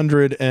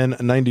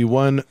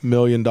 $291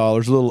 million, a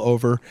little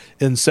over.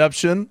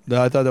 Inception.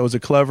 I thought that was a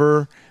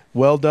clever,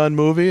 well done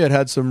movie. It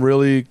had some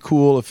really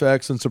cool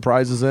effects and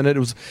surprises in it.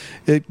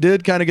 It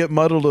did kind of get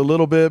muddled a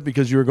little bit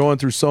because you were going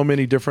through so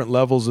many different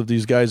levels of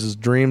these guys'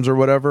 dreams or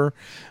whatever.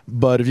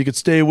 But if you could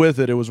stay with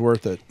it, it was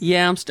worth it.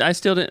 Yeah, I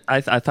still didn't. I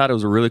thought it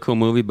was a really cool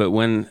movie, but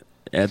when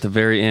at the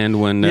very end,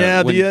 when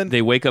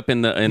they wake up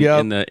in the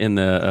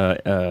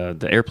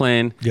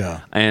airplane,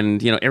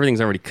 and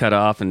everything's already cut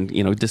off and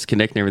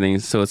disconnecting everything,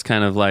 so it's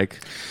kind of like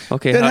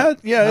okay.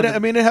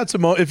 It had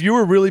some. If you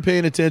were really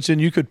paying attention,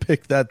 you could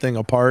pick that thing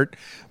apart.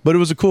 But it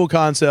was a cool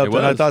concept,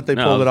 and I thought they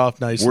pulled it off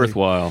nicely.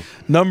 Worthwhile.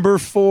 Number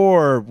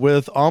 4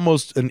 with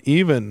almost an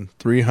even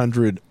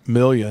 $300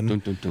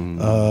 million.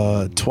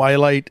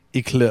 Twilight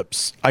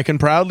Eclipse. I can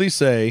proudly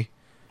say,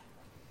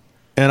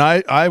 and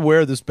I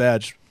wear this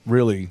badge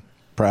really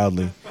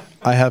proudly.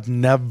 I have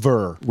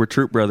never. We're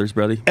Troop Brothers,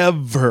 buddy.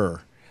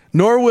 Ever.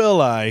 Nor will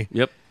I.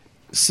 Yep.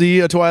 See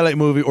a Twilight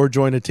movie or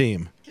join a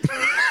team.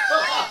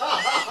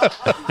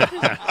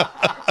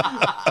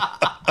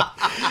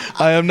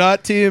 I am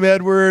not Team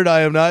Edward.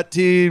 I am not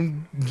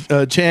Team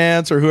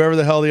Chance or whoever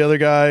the hell the other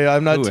guy.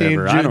 I'm not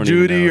Team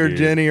Judy or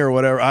Jenny or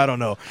whatever. I don't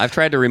know. I've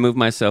tried to remove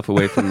myself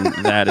away from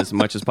that as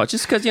much as possible,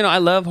 just because I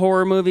love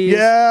horror movies.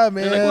 Yeah,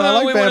 man. I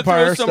like we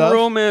vampire want to throw some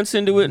romance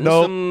into it,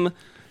 and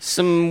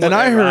some whatever. And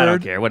I heard, I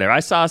don't care, whatever. I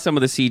saw some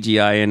of the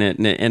CGI in it,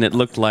 and it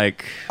looked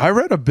like. I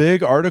read a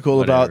big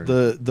article about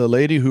the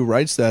lady who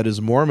writes that is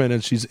Mormon,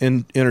 and she's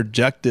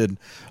interjected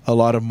a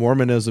lot of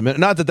Mormonism.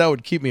 Not that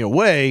would keep me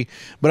away,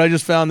 but I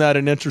just found that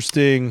an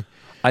interesting.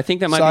 I think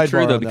that might be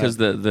true though, because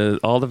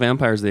all the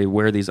vampires, they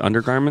wear these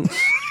undergarments.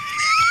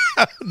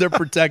 They're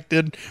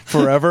protected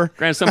forever.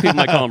 Granted, some people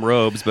might call them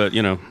robes, but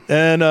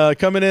And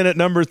coming in at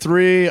number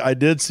 3, I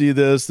did see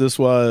this. This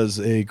was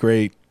a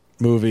great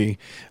movie.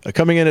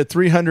 Coming in at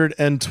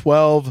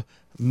 $312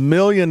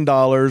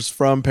 million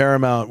from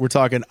Paramount. We're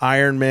talking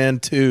Iron Man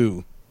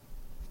 2.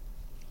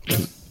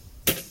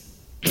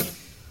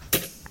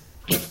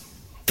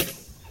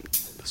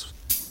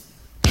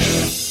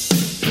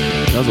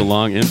 That was a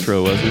long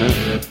intro, wasn't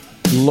it?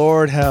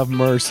 Lord have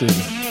mercy.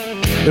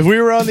 If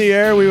we were on the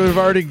air, we would have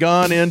already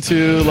gone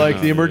into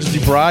the emergency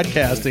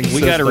broadcasting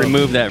system. We got to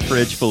remove that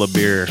fridge full of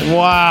beer.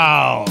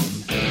 Wow.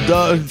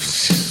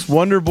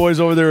 Wonder Boy's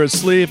over there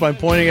asleep. I'm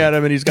pointing at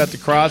him, and he's got the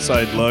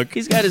cross-eyed look.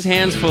 He's got his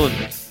hands full of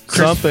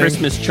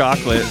Christmas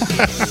chocolate.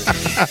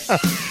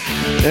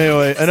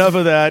 Anyway, enough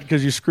of that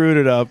because you screwed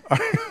it up.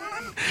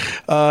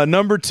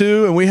 Number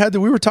 2, and we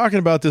were talking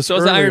about this. So it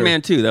was Iron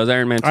Man 2. That was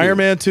Iron Man 2. Iron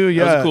Man 2,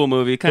 yeah, that was a cool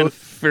movie. Kind of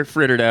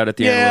frittered out at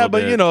the end. Yeah,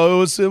 but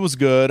it was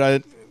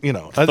good.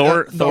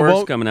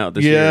 Thor's coming out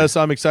this year. Yes,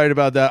 I'm excited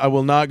about that. I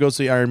will not go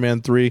see Iron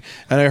Man 3,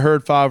 and I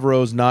heard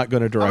Favreau's not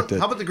going to direct it.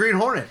 How about the Green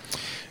Hornet?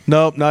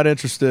 Nope, not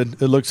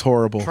interested. It looks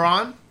horrible.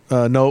 Tron?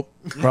 Nope,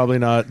 probably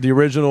not. The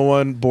original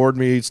one bored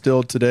me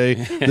still today.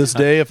 This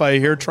day, if I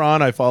hear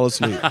Tron, I fall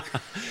asleep.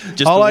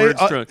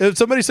 If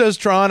somebody says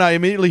Tron, I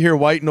immediately hear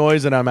white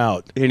noise and I'm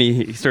out. And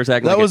he starts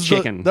acting like a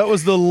chicken. That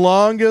was the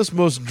longest,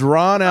 most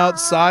drawn-out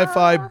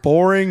sci-fi,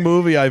 boring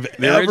movie I've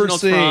ever original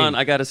seen. Tron,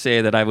 I got to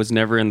say that I was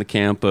never in the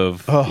camp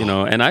of,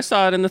 and I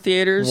saw it in the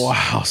theaters.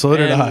 Wow, so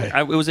did I.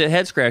 It was a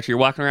head scratcher. You're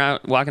walking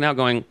out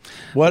going,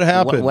 what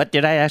happened? What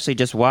did I actually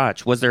just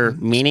watch? Was there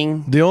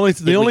meaning? Did we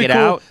get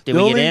out? Did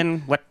we get in?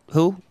 What?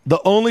 Who? The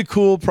only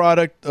cool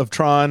product of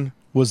Tron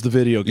was the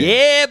video game.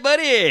 Yeah,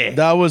 buddy.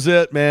 That was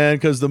it, man,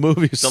 because the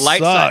movie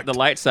sucked. The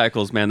light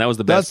cycles, man. That was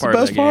the best part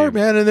of that game. That's the best part,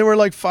 man, and they were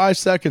like 5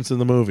 seconds in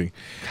the movie.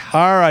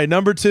 All right,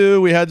 number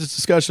 2, we had this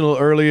discussion a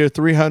little earlier,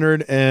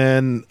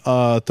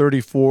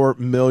 $334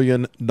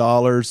 million.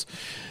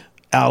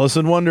 Alice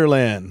in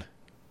Wonderland.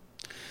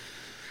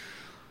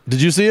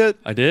 Did you see it?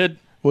 I did.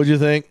 What'd you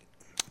think?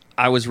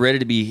 I was ready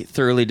to be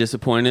thoroughly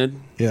disappointed.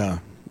 Yeah.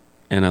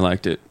 And I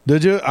liked it.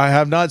 Did you? I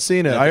have not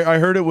seen it. I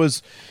heard it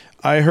was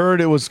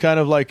kind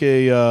of like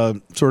a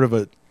sort of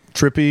a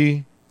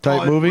trippy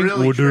type movie.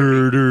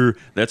 Really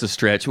That's a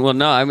stretch. Well,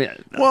 no,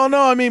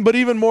 but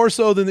even more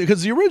so than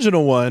because the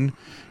original one,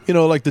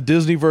 like the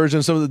Disney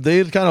version,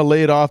 they kind of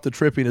laid off the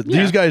trippiness.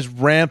 Yeah. These guys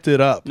ramped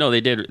it up. No,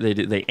 they did. They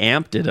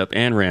amped it up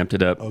and ramped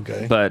it up.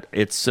 Okay, but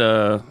it's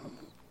my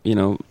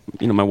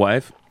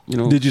wife.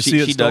 Did you see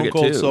it Stone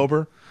Cold too.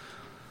 sober?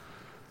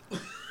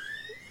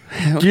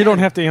 You don't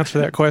have to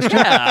answer that question.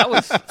 Yeah, I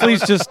was.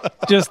 Please just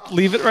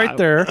leave it right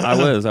there. I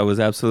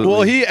was absolutely.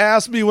 Well, he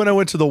asked me when I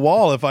went to the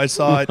wall if I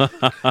saw it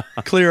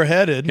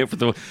clear-headed. Were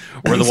the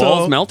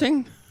walls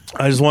melting?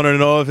 I just wanted to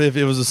know if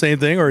it was the same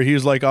thing or he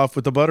was like off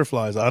with the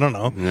butterflies. I don't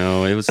know.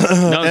 No, it was a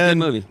good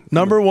movie.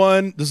 Number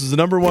 1. This is the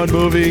number 1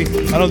 movie.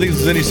 I don't think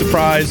this is any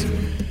surprise.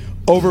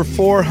 over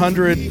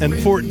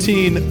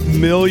 $414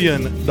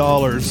 million.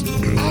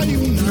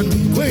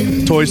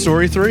 Toy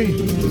Story 3.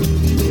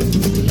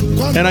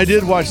 And I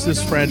did watch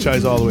this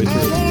franchise all the way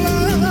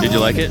through. Did you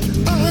like it?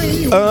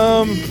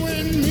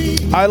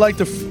 I like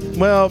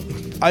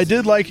I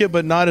did like it,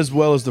 but not as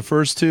well as the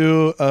first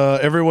two.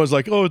 Everyone's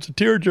like, "Oh, it's a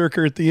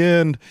tearjerker at the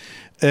end,"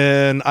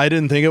 and I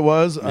didn't think it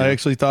was. Yeah. I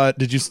actually thought,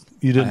 you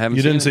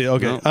didn't see it?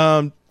 Okay.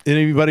 No.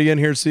 Anybody in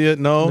here see it?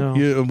 No. No.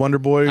 You, Wonder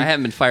Boy. I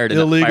haven't been fired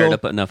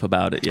up enough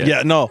about it yet.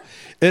 Yeah, no.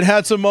 It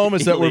had some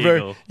moments that were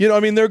very,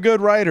 they're good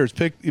writers.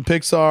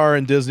 Pixar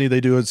and Disney, they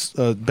do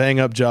a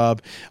bang up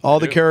job. All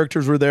the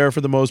characters were there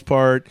for the most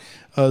part.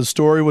 The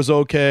story was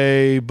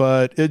okay,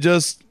 but it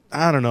just,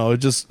 I don't know. It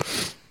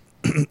just,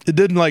 it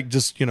didn't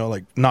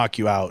knock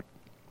you out.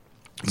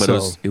 But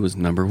it was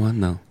number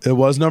one though. It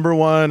was number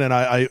one,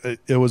 and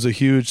it was a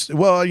huge.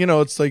 Well,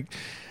 it's like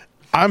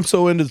I'm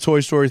so into the Toy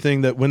Story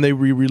thing that when they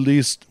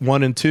re-released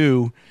 1 and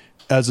 2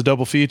 as a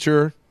double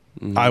feature,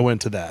 I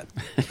went to that.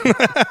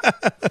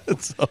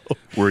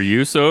 Were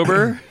you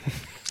sober?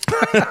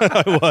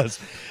 I was.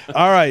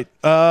 All right.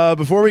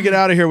 Before we get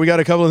out of here, we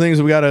got a couple of things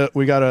that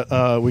we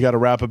gotta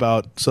wrap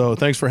about. So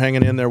thanks for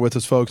hanging in there with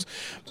us, folks.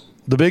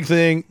 The big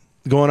thing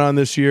going on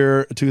this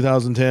year,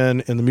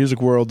 2010, in the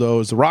music world, though,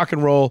 is the Rock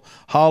and Roll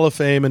Hall of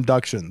Fame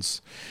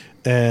inductions.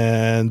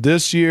 And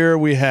this year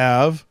we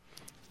have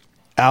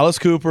Alice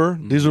Cooper.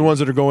 These are the ones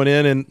that are going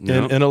in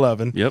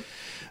 11. Yep.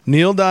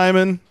 Neil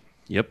Diamond.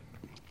 Yep.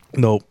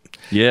 Nope.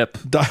 Yep.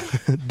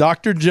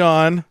 Dr.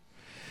 John.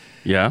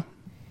 Yeah.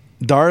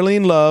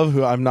 Darlene Love,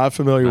 who I'm not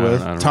familiar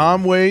with.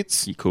 Tom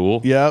Waits.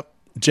 Cool. Yep.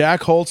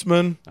 Jack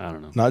Holtzman. I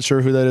don't know. Not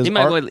sure who that is. He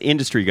might be an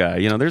industry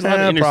guy. There's a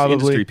lot of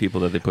industry people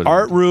that they put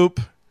Art in.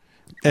 Roop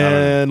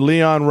and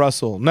Leon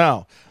Russell.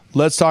 Now,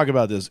 let's talk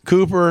about this.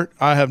 Cooper,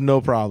 I have no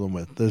problem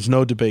with. There's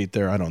no debate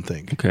there, I don't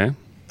think. Okay.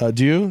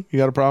 Do you? You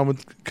got a problem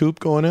with Coop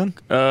going in?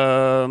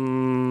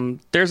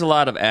 There's a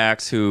lot of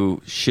acts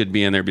who should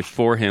be in there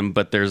before him,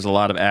 but there's a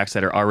lot of acts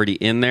that are already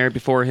in there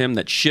before him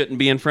that shouldn't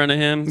be in front of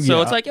him.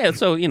 So it's like, it's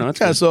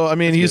good. So I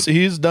mean,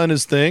 he's done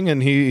his thing,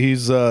 and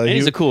he's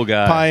a cool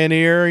guy,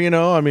 pioneer.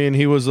 I mean,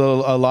 he was a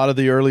lot of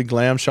the early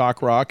glam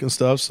shock rock and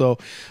stuff. So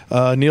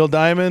Neil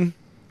Diamond,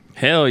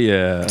 hell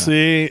yeah.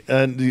 See,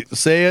 and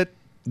say it.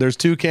 There's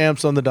two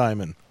camps on the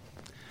Diamond.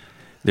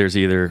 There's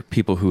either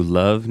people who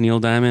love Neil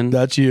Diamond.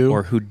 That's you.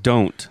 Or who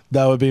don't.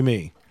 That would be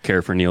me.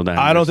 Care for Neil Diamond.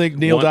 I don't think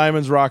Neil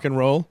Diamond's rock and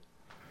roll.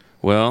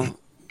 Well,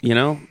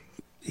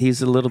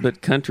 he's a little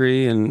bit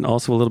country and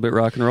also a little bit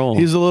rock and roll.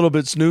 He's a little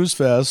bit snooze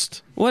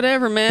fest.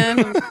 Whatever,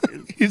 man.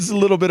 He's a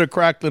little bit of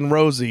Cracklin'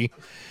 Rosie.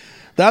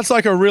 That's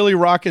like a really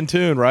rockin'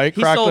 tune, right?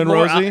 Cracklin'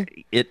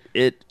 Rosie?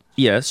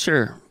 Yes,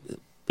 sure.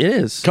 It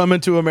is.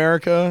 Coming to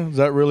America. Does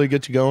that really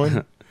get you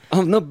going?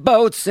 On the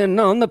boats and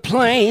on the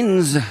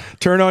planes.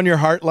 Turn on your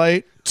heart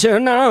light.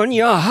 Turn on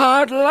your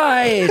heart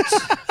light.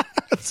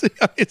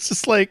 It's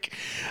just like,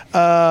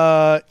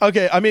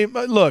 okay. I mean,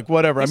 look,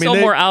 whatever. He sold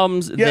more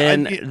albums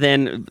than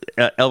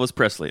Elvis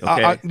Presley.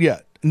 Okay. Yeah,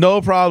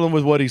 no problem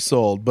with what he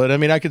sold. But I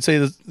mean, I could say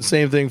the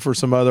same thing for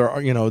some other.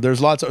 There's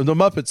lots of the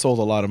Muppets sold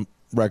a lot of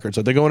records.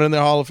 Are they going in the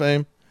Hall of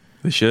Fame?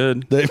 They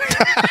should.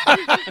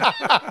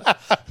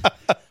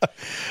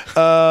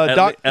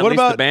 What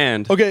about the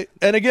band? Okay,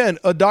 and again,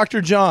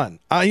 Dr. John.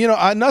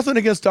 Nothing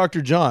against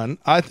Dr. John.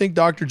 I think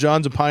Dr.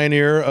 John's a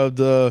pioneer of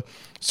the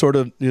sort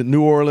of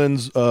New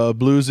Orleans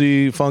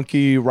bluesy,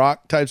 funky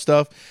rock type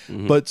stuff.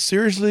 Mm-hmm. But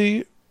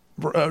seriously,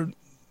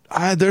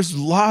 there's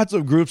lots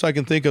of groups I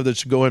can think of that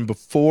should go in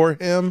before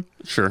him.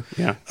 Sure.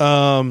 Yeah.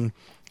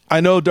 I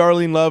know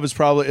Darlene Love is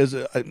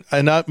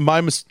not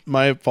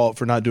my fault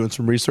for not doing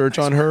some research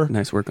on her.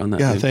 Nice work on that.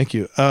 Yeah, thank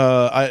you.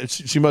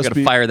 She must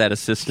be fire that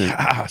assistant.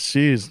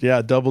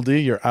 Double D,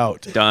 you're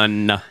out.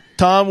 Done.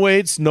 Tom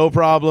Waits, no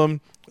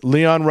problem.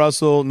 Leon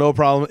Russell, no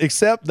problem.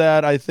 Except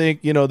that I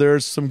think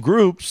there's some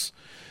groups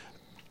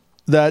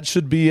that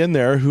should be in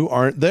there who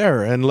aren't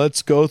there, and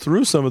let's go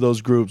through some of those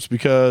groups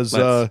because.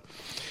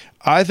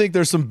 I think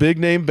there's some big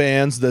name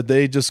bands that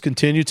they just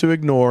continue to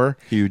ignore.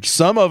 Huge.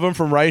 Some of them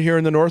from right here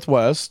in the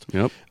Northwest.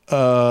 Yep.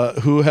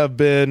 Who have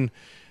been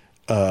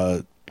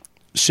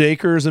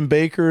shakers and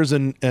bakers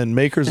and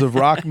makers of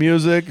rock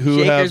music.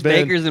 Who have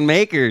been bakers and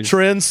makers.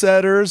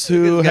 Trendsetters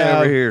who have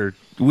over here.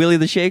 Willie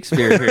the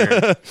Shakespeare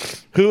here.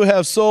 Who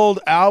have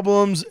sold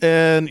albums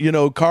and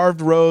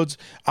carved roads.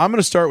 I'm going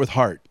to start with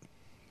Heart.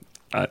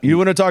 You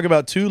want to talk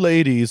about two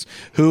ladies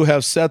who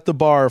have set the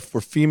bar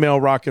for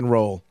female rock and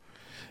roll.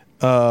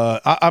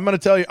 I'm going to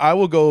tell you, I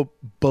will go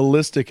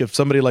ballistic if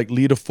somebody like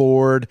Lita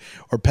Ford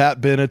or Pat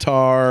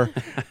Benatar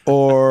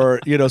or,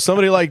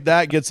 somebody like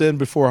that gets in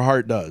before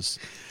Heart does.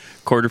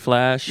 Quarter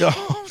Flash.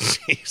 Oh,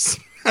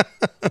 jeez.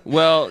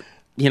 Well,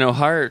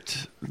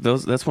 Heart,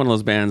 that's one of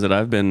those bands that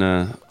I've been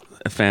a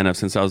fan of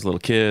since I was a little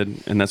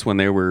kid, and that's when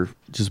they were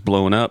just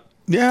blowing up.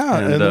 Yeah.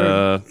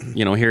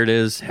 And, here it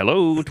is,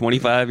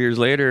 25 years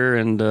later,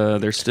 and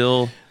they're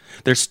still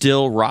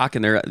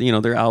rocking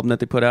their album that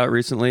they put out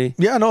recently.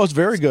 Yeah, no, it's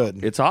very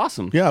good. It's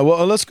awesome. Yeah,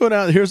 well, let's go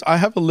down. I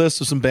have a list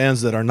of some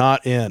bands that are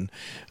not in.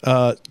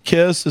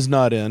 Kiss is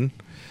not in.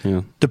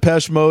 Yeah.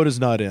 Depeche Mode is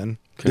not in.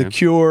 Okay. The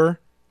Cure,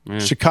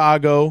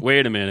 Chicago.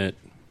 Wait a minute.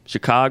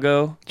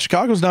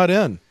 Chicago's not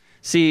in.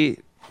 See,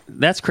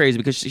 that's crazy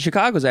because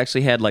Chicago's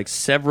actually had like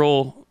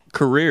several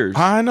careers.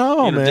 I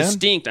know, man.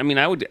 Distinct. I mean,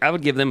 I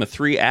would give them a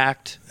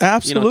 3-act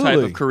Absolutely type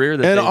of career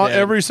that and they've had.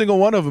 every single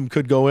one of them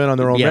could go in on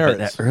their own merits.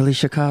 But that early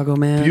Chicago,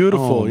 man.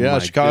 Beautiful. Oh, yeah, my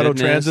Chicago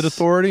goodness. Transit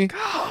Authority.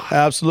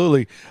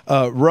 Absolutely.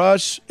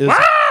 Rush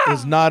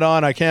is not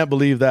on. I can't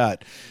believe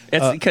that.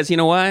 It's because you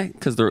know why?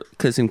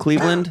 Because in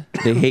Cleveland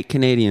they hate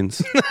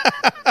Canadians.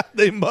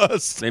 They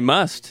must. They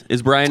must.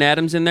 Is Bryan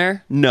Adams in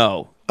there?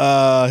 No.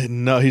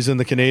 No, he's in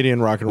the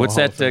Canadian Rock and Roll What's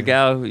Hall that of Fame.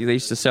 gal? They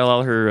used to sell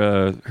all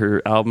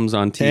her albums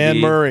on TV. Anne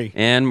Murray.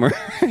 Anne Murray.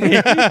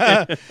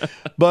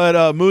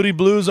 But Moody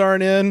Blues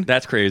aren't in.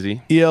 That's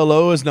crazy.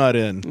 ELO is not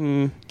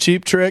in.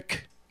 Cheap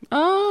Trick.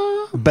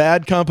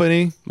 Bad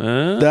Company.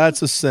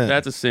 That's a sin.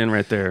 That's a sin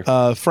right there.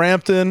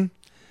 Frampton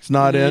is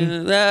not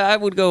in. I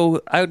would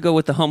go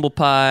with the Humble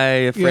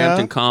Pie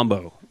Frampton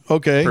combo.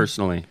 Okay.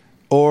 Personally.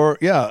 Or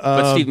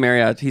but Steve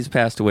Marriott, he's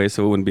passed away,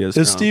 so it wouldn't be as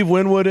strong. Is Steve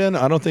Winwood in?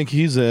 I don't think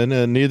he's in,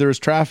 and neither is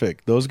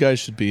Traffic. Those guys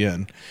should be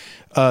in.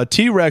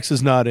 T-Rex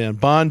is not in.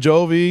 Bon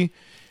Jovi.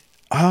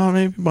 Oh,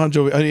 maybe Bon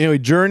Jovi. Anyway,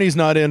 Journey's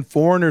not in.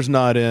 Foreigner's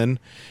not in.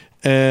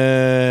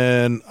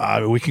 And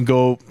we can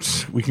go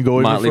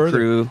even Motley further.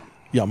 Crue.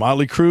 Yeah,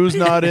 Motley Crue's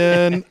not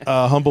in.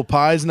 Humble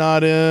Pie's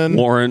not in.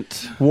 Warren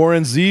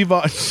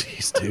Zevon.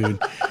 Jeez,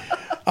 dude.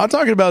 I'm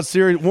talking about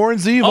serious Warren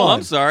Zevon. Oh,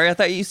 I'm sorry. I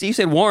thought you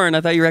said Warren. I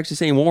thought you were actually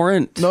saying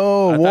Warrant.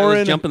 No, I Warren.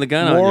 was jumping the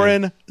gun on you.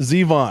 Warren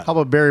Zevon. How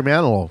about Barry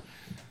Manilow?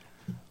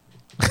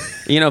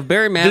 If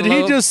Barry Manilow. Did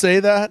he just say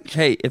that?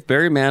 Hey, if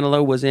Barry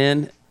Manilow was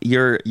in,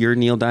 your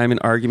Neil Diamond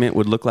argument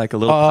would look like a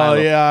little pile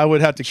of I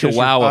would have to kiss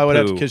Chihuahua I would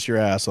have poo. to kiss your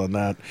ass on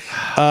that.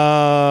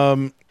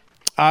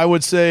 I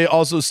would say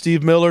also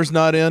Steve Miller's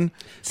not in.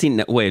 See,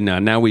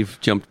 now we've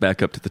jumped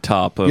back up to the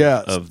top of,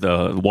 Yes. of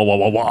the wah wah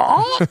wah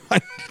wah.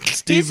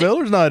 Steve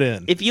Miller's not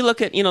in. If you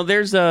look at,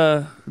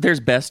 there's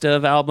best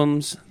of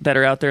albums that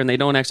are out there, and they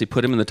don't actually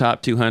put them in the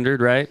top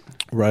 200, right?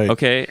 Right.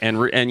 Okay, and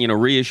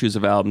reissues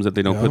of albums that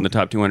they don't put in the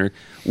top 200,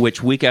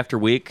 which week after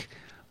week,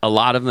 a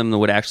lot of them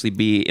would actually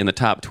be in the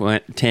top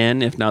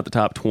 10, if not the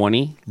top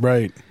 20.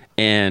 Right.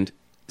 And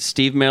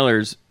Steve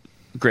Miller's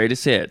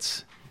greatest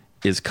hits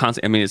is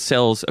constant. I mean, it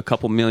sells a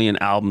couple million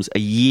albums a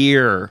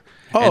year.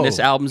 And this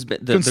album's been,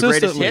 the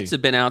greatest hits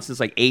have been out since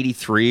like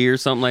 83 or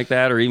something like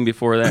that, or even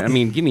before that. I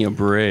mean, give me a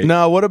break.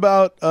 Now, what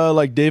about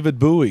like David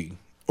Bowie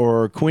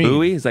or Queen?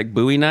 Bowie? Is like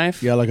Bowie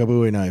knife? Yeah, like a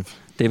Bowie knife.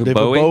 David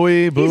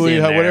Bowie? Bowie, He's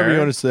in whatever there. you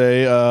want to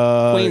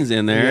say. Queen's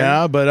in there.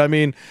 Yeah, but I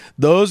mean,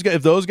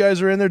 if those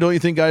guys are in there, don't you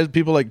think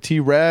people like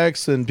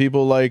T-Rex and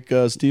people like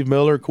Steve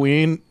Miller,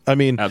 Queen, I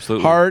mean,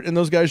 Absolutely. Hart and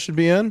those guys should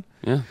be in?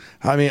 Yeah.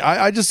 I mean,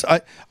 I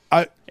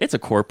It's a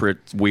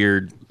corporate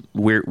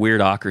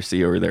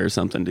weirdocracy over there or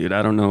something, dude.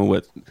 I don't know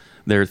what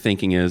their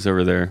thinking is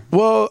over there.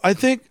 Well, I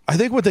think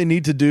what they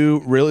need to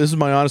do, really, this is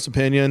my honest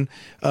opinion,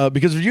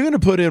 because if you're going to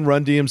put in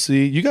Run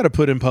DMC, you got to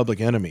put in Public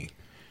Enemy.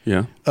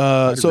 Yeah.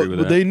 So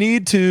they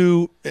need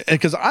to,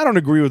 because I don't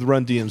agree with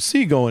Run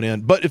DMC going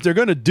in, but if they're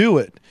going to do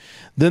it,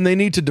 then they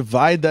need to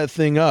divide that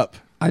thing up.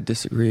 I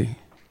disagree.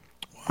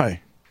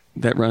 Why?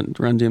 That Run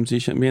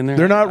DMC shouldn't be in there?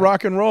 They're not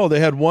rock and roll. They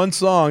had one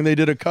song. They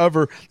did a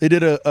cover. They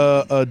did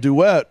a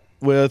duet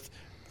with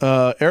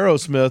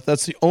Aerosmith.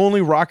 That's the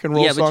only rock and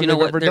roll song but you know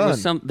they've what? ever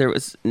done. There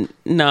was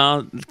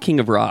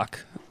King of Rock.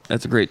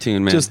 That's a great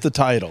tune, man. Just the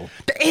title.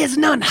 There is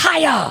none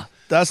higher.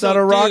 That's not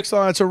a rock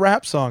song. It's a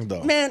rap song,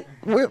 though. Man,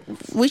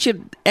 we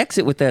should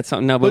exit with that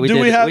song. No, but we do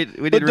did. We have?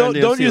 We did Run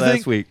DMC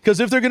last week. Because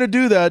if they're going to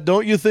do that,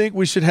 don't you think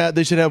they should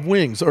have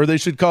wings, or they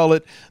should call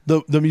it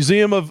the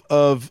Museum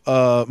of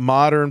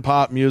Modern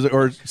Pop Music,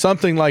 or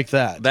something like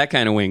that? That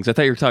kind of wings. I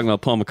thought you were talking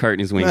about Paul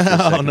McCartney's wings. No.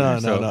 I'm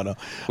I'm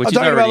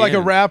talking about like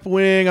a rap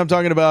wing. I'm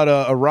talking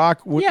about a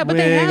rock wing. Yeah, but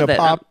they have a that.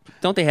 pop.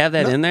 Don't they have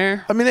that in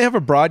there? I mean, they have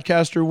a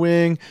broadcaster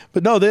wing,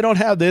 but no, they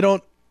don't.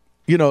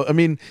 I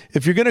mean,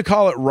 if you're going to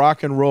call it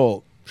rock and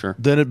roll, sure,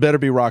 then it better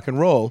be rock and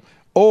roll,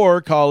 or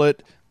call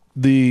it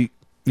the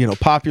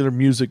Popular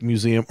Music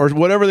Museum, or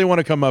whatever they want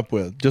to come up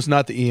with, just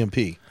not the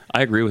EMP.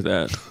 I agree with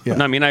that. Yeah.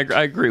 No, I mean, I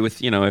agree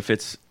with if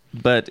it's,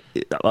 but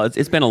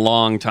it's been a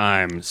long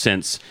time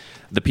since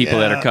the people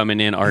that are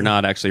coming in are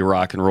not actually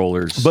rock and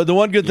rollers. But the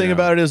one good thing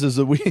about it is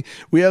that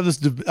we have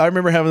this. I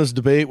remember having this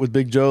debate with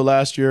Big Joe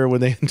last year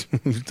when they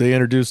they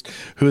introduced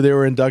who they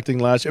were inducting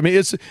last year. I mean,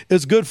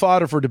 it's good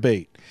fodder for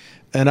debate.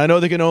 And I know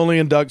they can only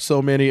induct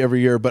so many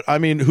every year, but I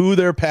mean, who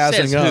they're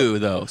passing Says up. who,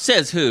 though?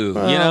 Says who,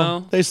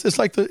 It's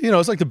like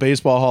the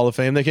Baseball Hall of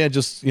Fame. They can't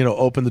just,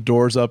 open the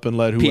doors up and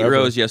let whoever. Pete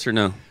Rose, yes or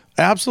no?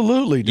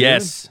 Absolutely, dude.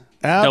 Yes.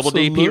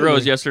 Absolutely. Double D, Pete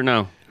Rose, yes or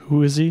no?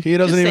 Who is he? He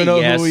doesn't Just even say know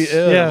yes. who he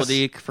is. Double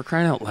D, for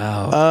crying out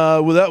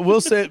loud. We'll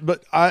say it,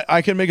 but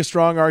I can make a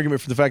strong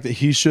argument for the fact that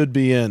he should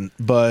be in,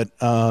 but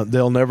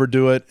they'll never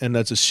do it, and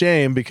that's a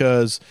shame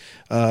because,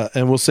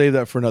 and we'll save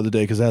that for another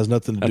day because it has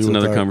nothing to do with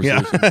another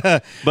conversation. Yeah.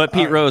 But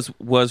Pete Rose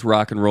was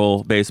rock and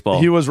roll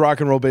baseball. He was rock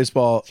and roll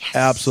baseball,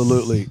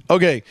 absolutely.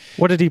 Okay.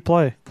 What did he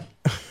play?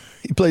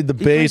 He played the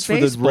bass for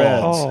the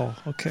baseball. Reds.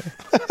 Oh, okay.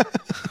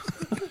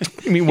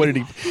 you mean, what did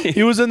he?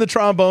 He was in the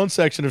trombone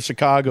section of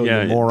Chicago.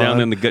 Yeah, you moron.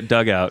 down in the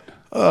dugout.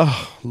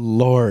 Oh,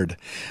 Lord.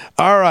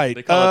 All right.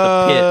 They call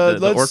it the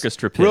pit, the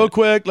orchestra pit. Real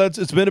quick,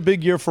 it's been a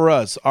big year for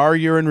us. Our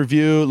year in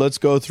review, let's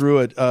go through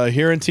it.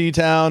 Here in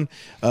T-Town,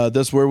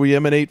 that's where we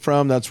emanate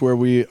from. That's where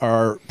we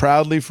are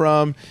proudly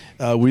from.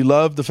 We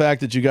love the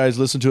fact that you guys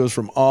listen to us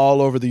from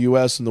all over the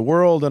U.S. and the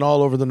world and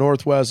all over the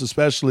Northwest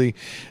especially.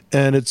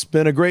 And it's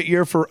been a great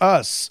year for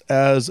us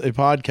as a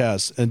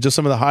podcast. And just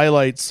some of the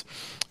highlights.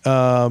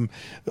 On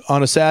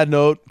a sad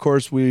note, of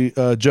course,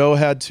 Joe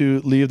had to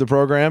leave the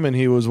program, and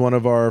he was one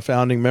of our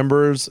founding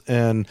members.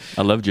 And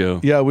I love Joe.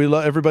 Yeah,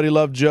 everybody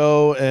loved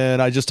Joe,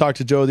 and I just talked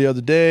to Joe the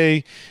other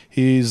day.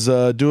 He's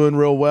doing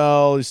real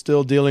well. He's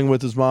still dealing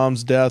with his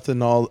mom's death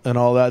and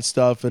all that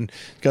stuff, and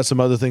got some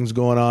other things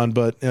going on.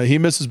 But he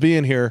misses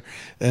being here,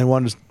 and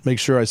wanted to make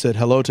sure I said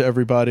hello to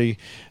everybody.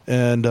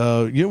 And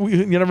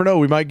you never know,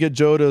 we might get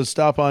Joe to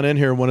stop on in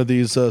here one of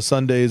these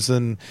Sundays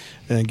and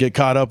get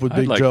caught up with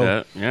Big like Joe.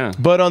 That. Yeah.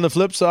 But on the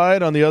flip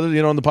side, on the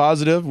other, on the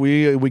positive,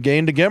 we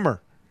gained a Gimmer.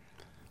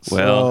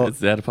 Well, is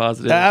that a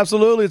positive?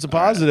 Absolutely, it's a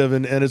positive,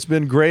 and it's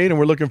been great, and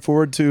we're looking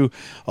forward to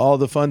all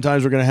the fun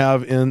times we're going to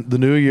have in the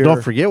new year.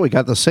 Don't forget, we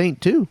got the Saint,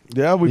 too.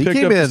 Yeah, we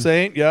picked up the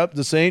Saint. Yep,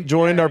 the Saint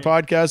joined our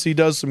podcast. He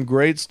does some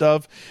great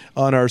stuff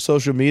on our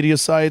social media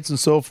sites and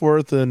so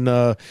forth,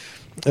 and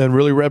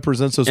really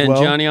represents us well.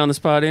 And Johnny on the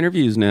spot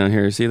interviews now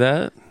here. See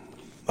that?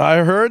 I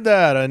heard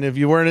that, and if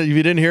you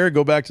didn't hear it,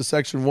 go back to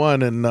section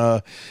 1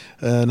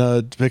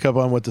 and pick up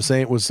on what the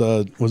Saint was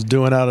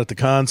doing out at the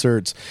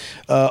concerts.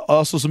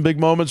 Also, some big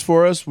moments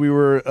for us. We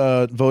were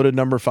voted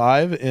number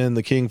 5 in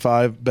the King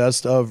 5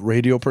 Best of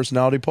Radio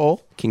Personality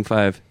poll. King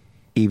 5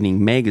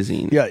 Evening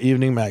Magazine. Yeah,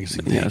 Evening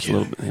Magazine. Yeah,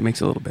 it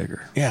makes it a little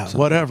bigger. Yeah,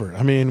 whatever.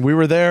 I mean, we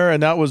were there,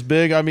 and that was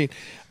big. I mean,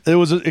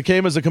 it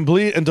came as a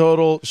complete and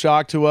total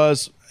shock to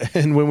us.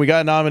 And when we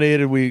got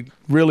nominated, we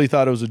really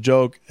thought it was a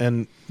joke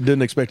and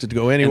didn't expect it to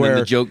go anywhere. And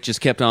then the joke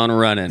just kept on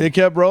running. It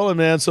kept rolling,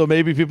 man. So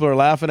maybe people are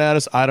laughing at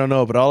us. I don't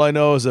know. But all I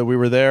know is that we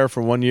were there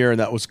for 1 year,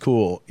 and that was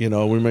cool. We're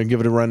going to give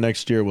it a run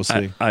next year. We'll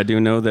see. I do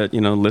know that,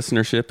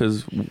 listenership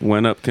has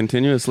went up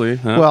continuously.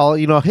 Huh? Well,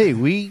 hey,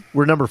 we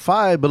were number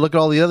 5, but look at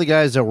all the other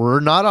guys that were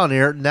not on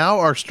air now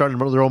are starting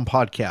their own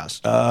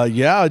podcast.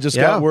 I just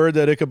got word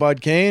that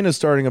Ichabod Kane is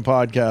starting a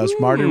podcast.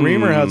 Marty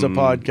Reamer has a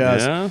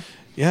podcast. Yeah.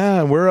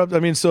 Yeah, we're up. I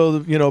mean,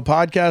 so,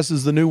 podcast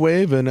is the new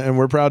wave, and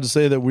we're proud to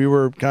say that we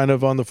were kind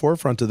of on the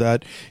forefront of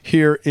that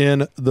here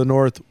in the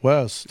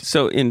Northwest.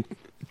 So in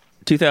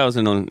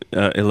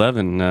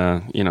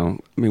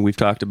 2011, we've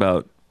talked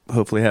about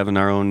hopefully having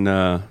our own,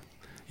 iPod,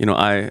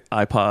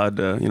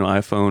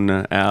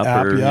 iPhone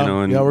app or,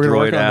 and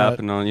Droid app. That.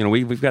 And,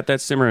 we've got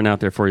that simmering out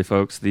there for you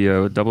folks.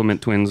 The Double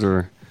Mint Twins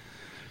are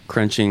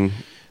crunching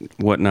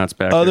whatnots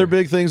back Other there.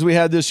 big things we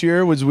had this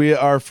year was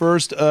our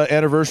first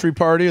anniversary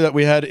party that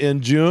we had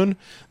in June.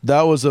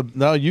 Now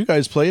you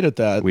guys played at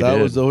that. We did.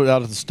 did. Was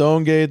out at the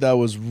Stonegate. That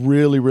was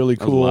really, really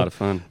cool. That was a lot of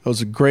fun. It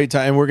was a great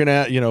time. And we're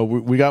gonna,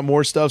 we got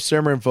more stuff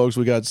simmering, folks.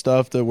 We got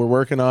stuff that we're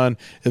working on,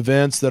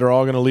 events that are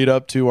all going to lead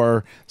up to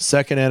our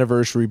second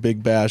anniversary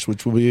Big Bash,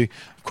 which will be,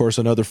 of course,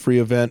 another free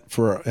event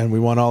and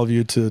we want all of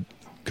you to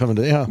coming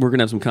to We're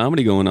gonna have some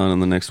comedy going on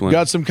the next one.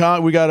 Got some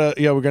we're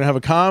gonna have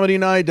a comedy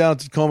night down at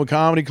the Tacoma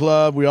Comedy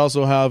Club. We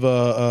also have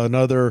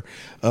another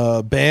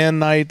band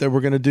night that we're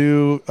gonna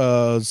do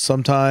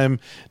sometime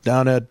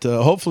down at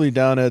hopefully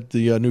down at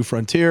the New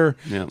Frontier.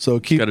 Yeah. So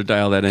got to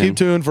dial that in. Keep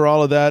tuned for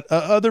all of that.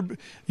 Other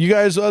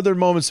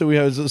moments that we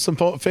have, some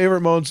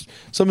favorite moments.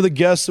 Some of the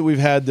guests that we've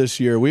had this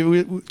year. I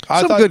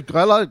like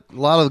a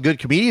lot of the good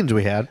comedians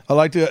we had. I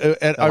like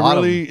to. I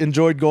really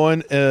enjoyed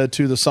going to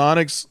the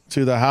Sonics,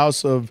 to the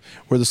house of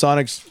where the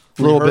Sonics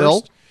Little rehearsed.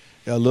 Bill.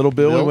 Yeah, Little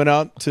Bill. We went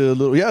out to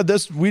Little. Yeah,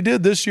 we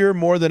did this year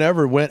more than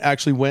ever. Went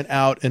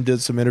out and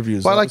did some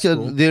interviews. Well, I like the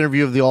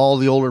interview of all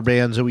the older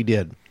bands that we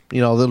did.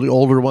 The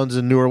older ones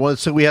and newer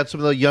ones. So we had some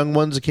of the young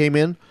ones that came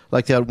in,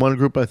 like that one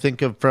group I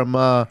think of from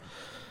the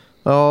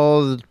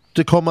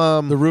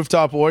Tacoma, the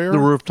Rooftop Warrior. The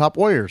Rooftop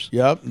Warriors.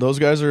 Yep, those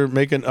guys are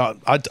making.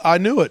 I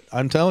knew it.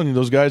 I'm telling you,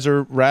 those guys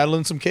are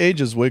rattling some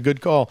cages.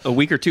 Good call. A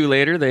week or two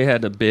later, they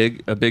had a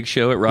big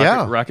show at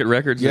Rocket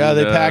Records. Yeah,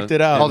 they packed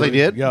it out. Oh, they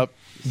did. Yep.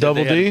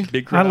 Double D.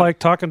 I like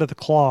talking to the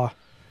Claw.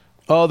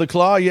 Oh, the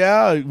Claw,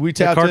 yeah. We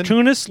tapped the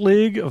Cartoonist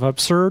League of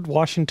Absurd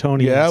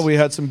Washingtonians. Yeah, we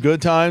had some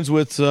good times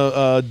with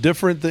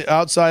different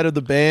outside of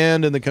the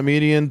band and the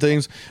comedian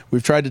things.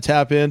 We've tried to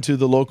tap into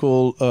the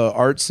local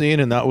art scene,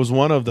 and that was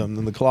one of them.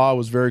 And the Claw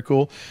was very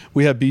cool.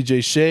 We had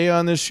BJ Shea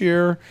on this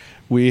year.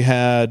 We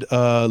had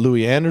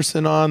Louis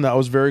Anderson on. That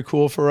was very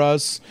cool for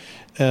us.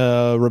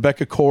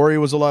 Rebecca Corey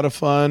was a lot of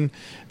fun.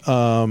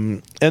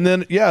 And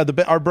then,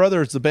 our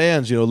brothers, the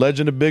bands,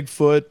 Legend of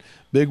Bigfoot,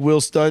 Big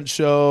Wheel Stunt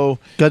Show,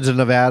 Guns of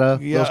Nevada.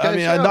 Yeah, I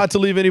mean, not to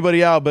leave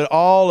anybody out, but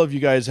all of you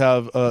guys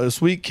have a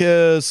Sweet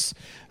Kiss.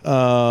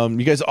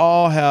 You guys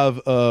all have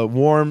a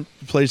warm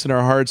place in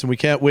our hearts, and we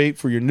can't wait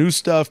for your new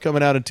stuff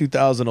coming out in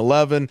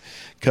 2011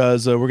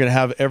 because we're going to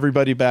have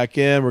everybody back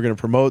in. We're going to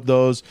promote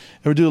those,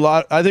 and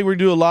I think we're going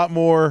to do a lot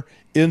more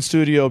in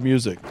studio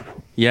music.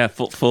 Yeah,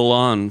 full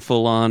on,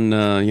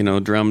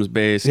 drums,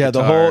 bass, Yeah,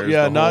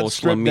 guitars, not whole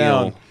stripped schlemiel.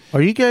 down.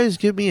 Are you guys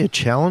giving me a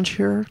challenge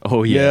here?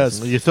 Oh yes.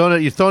 Yes. You're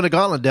throwing a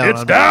gauntlet down. It's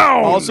on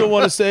down. Me. Also,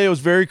 want to say it was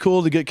very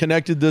cool to get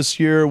connected this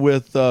year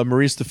with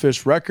Maurice the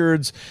Fish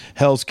Records.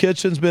 Hell's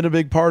Kitchen's been a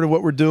big part of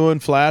what we're doing.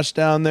 Flash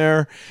down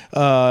there.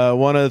 I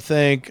want to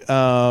thank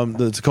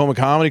the Tacoma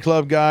Comedy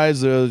Club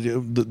guys.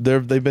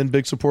 They've been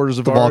big supporters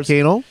of The ours.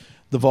 Volcano.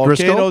 The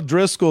Volcano,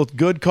 Driscoll,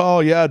 good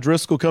call. Yeah,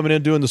 Driscoll coming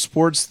in doing the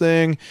sports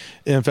thing.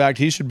 In fact,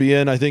 he should be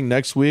in, I think,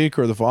 next week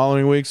or the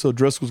following week. So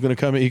Driscoll's going to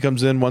come in. He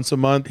comes in once a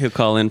month. He'll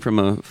call in from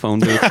a phone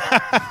booth.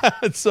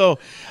 So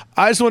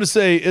I just want to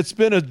say it's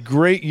been a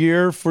great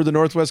year for the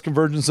Northwest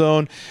Convergence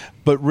Zone.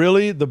 But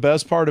really, the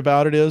best part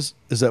about it is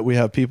that we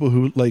have people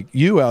who like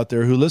you out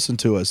there who listen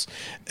to us.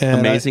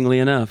 And Amazingly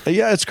enough.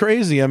 Yeah, it's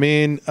crazy. I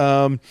mean,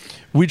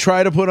 we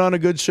try to put on a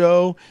good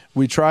show.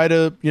 We try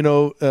to,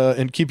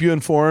 and keep you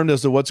informed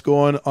as to what's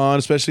going on,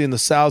 especially in the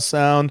South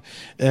Sound,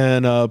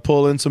 and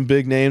pull in some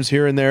big names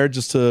here and there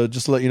just to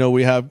let you know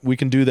we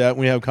can do that.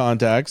 We have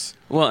contacts.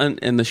 Well,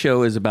 and the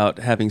show is about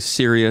having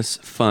serious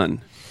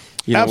fun.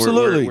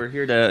 Absolutely. We're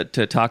here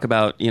to talk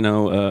about,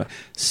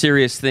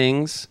 serious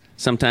things.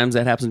 Sometimes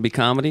that happens to be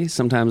comedy.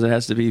 Sometimes it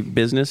has to be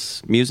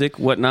business, music,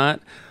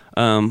 whatnot.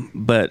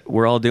 But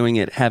we're all doing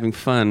it having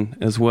fun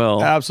as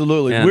well.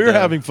 Absolutely. And, we're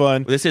having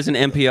fun. This isn't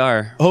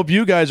NPR. I hope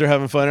you guys are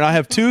having fun. And I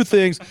have two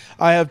things.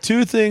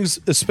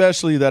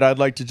 Especially that I'd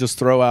like to just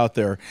throw out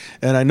there.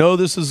 And I know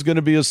this is going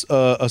to be a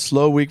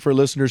slow week for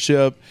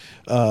listenership.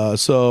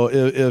 So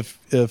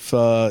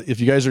if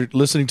you guys are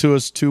listening to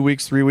us 2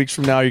 weeks, 3 weeks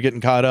from now, you're getting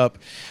caught up.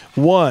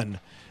 One,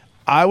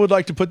 I would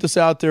like to put this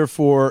out there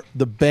for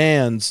the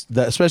bands,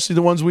 that, especially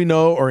the ones we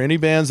know or any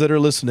bands that are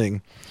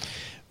listening.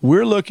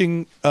 We're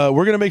going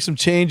to make some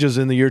changes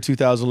in the year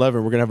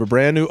 2011. We're going to have a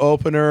brand new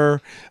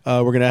opener.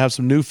 We're going to have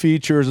some new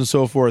features and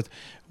so forth.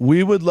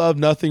 We would love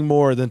nothing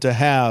more than to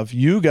have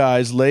you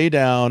guys lay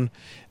down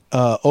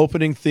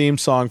opening theme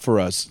song for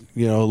us.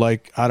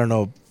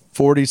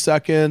 40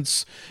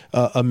 seconds,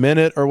 a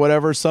minute or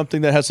whatever,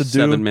 something that has to do...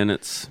 7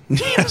 minutes.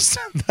 Yes,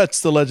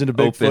 that's the Legend of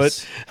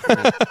Bigfoot.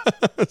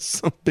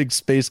 Some big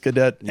space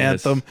cadet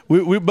anthem.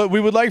 But we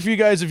would like for you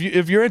guys,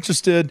 if you're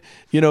interested,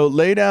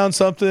 lay down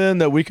something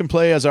that we can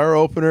play as our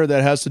opener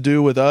that has to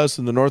do with us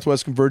and the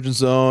Northwest Convergence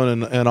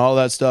Zone and all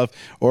that stuff,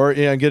 or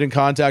get in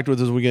contact with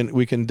us.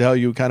 We can tell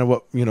you kind of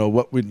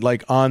what we'd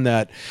like on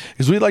that,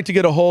 because we'd like to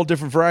get a whole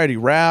different variety: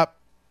 rap,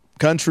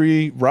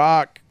 country,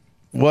 rock,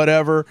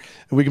 whatever.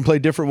 We can play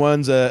different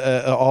ones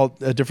all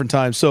at different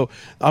times. So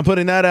I'm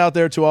putting that out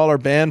there to all our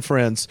band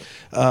friends.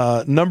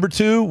 Number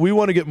two, we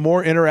want to get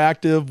more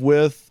interactive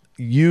with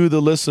you,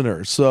 the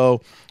listener.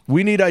 So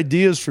we need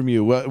ideas from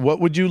you. What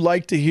would you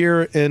like to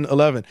hear in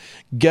 11?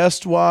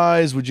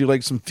 Guest-wise, would you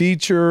like some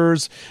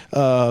features,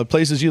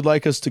 places you'd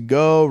like us to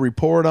go,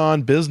 report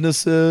on,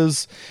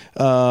 businesses?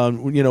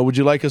 Would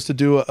you like us to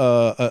do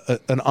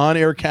an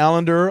on-air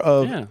calendar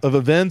of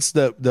events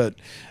that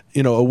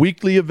a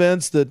weekly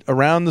events that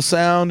around the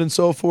sound and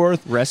so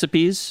forth?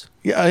 Recipes?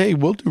 Yeah, hey,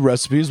 we'll do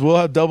recipes. We'll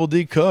have Double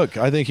D cook.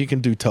 I think he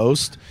can do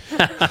toast.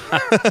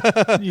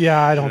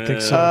 Yeah, I don't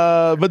think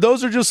so. But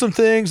those are just some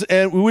things,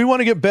 and we want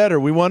to get better.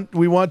 We want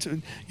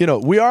to,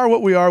 we are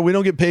what we are. We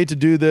don't get paid to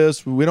do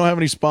this. We don't have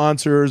any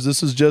sponsors.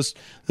 This is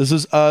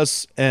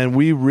us, and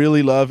we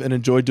really love and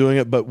enjoy doing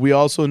it. But we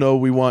also know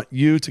we want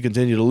you to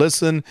continue to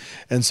listen,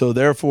 and so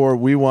therefore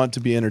we want to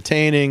be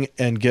entertaining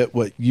and get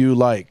what you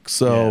like.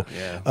 So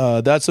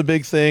that's a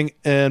big thing.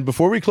 And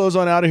before we close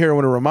on out of here, I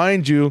want to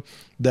remind you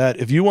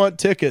that if you want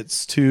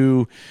tickets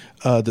to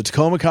the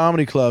Tacoma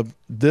Comedy Club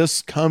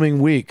this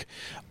coming week,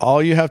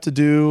 all you have to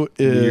do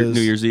is New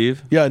Year's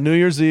Eve. Yeah, New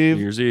Year's Eve.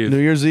 New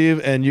Year's Eve,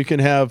 and you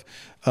can have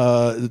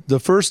the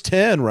first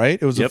 10.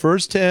 Right? It was the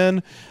first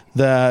 10.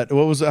 That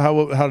what was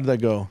how did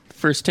that go?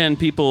 First 10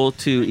 people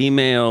to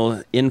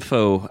email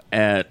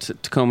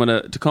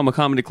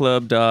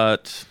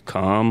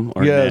info@tacomacomedyclub.com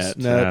or net.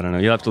 I don't know.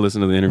 You'll have to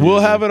listen to the interview. We'll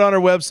have it on our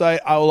website.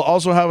 I will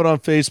also have it on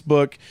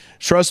Facebook.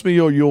 Trust me,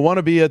 you'll want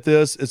to be at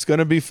this. It's going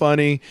to be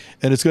funny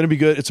and it's going to be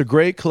good. It's a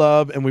great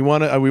club, and we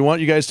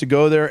want you guys to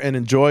go there and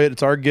enjoy it.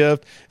 It's our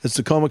gift. It's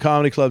Tacoma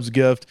Comedy Club's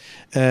gift,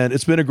 and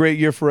it's been a great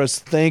year for us.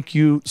 Thank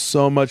you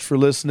so much for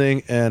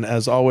listening. And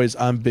as always,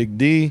 I'm Big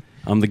D.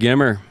 I'm the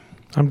Gimmer.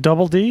 I'm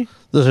Double D.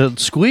 The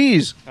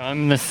Squeeze.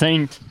 I'm the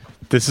Saint.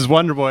 This is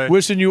Wonderboy.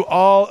 Wishing you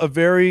all a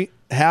very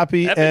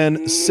happy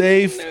and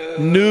safe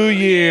New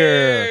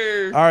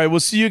Year. All right,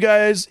 we'll see you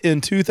guys in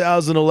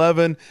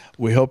 2011.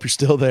 We hope you're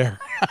still there.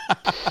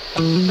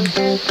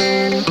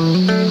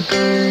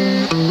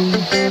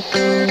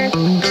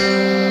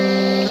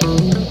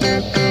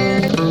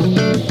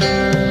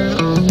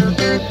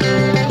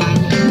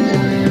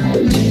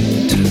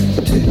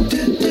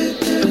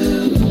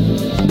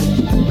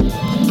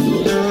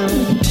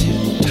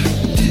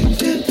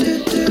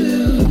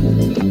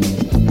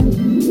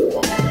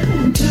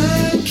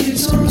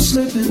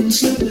 Slipping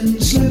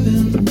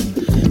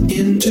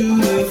into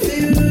the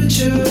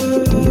future.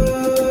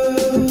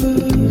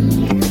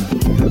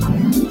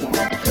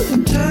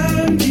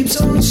 Time keeps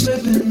keeps on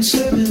slipping,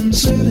 slipping,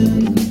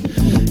 slipping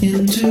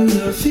into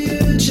the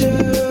future.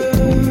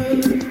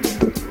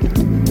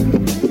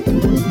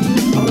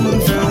 I wanna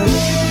fly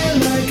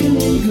like an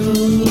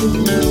eagle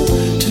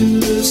to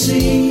the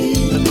sea.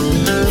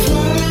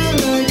 Fly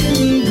like an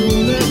eagle,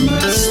 let my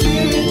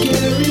spirit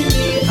carry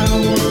me. I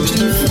want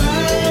to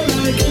fly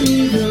like an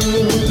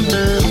eagle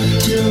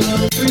till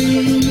I'm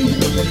free.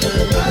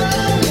 I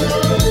go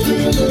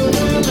through the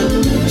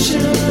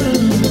revolution.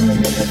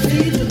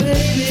 Feed the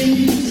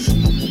babies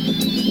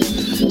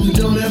who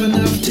don't have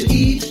enough to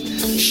eat.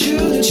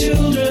 Shoot the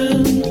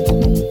children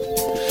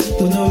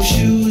with no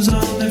shoes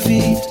on their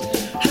feet.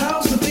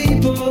 House the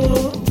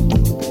people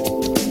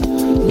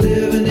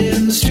living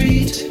in the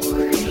street.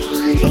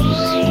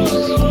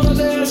 Oh,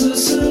 there's a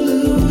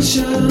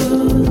solution.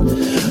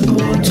 I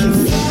want to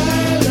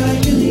fly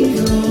like an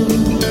eagle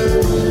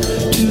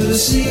to the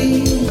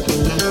sea.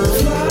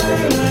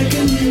 Fly like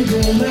an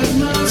eagle, let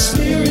my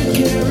spirit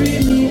carry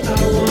me. I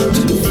want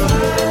to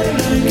fly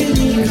like an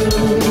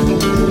eagle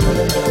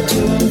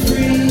till I'm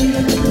free.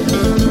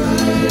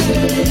 Right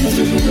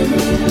through the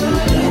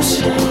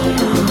revolution.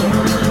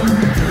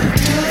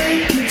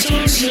 Time keeps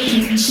on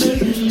slipping,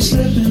 slipping,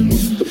 slipping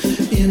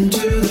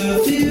into the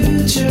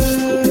future.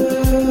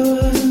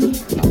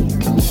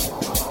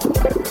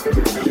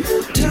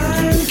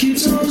 Time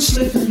keeps on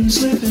slipping,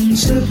 slipping,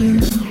 slipping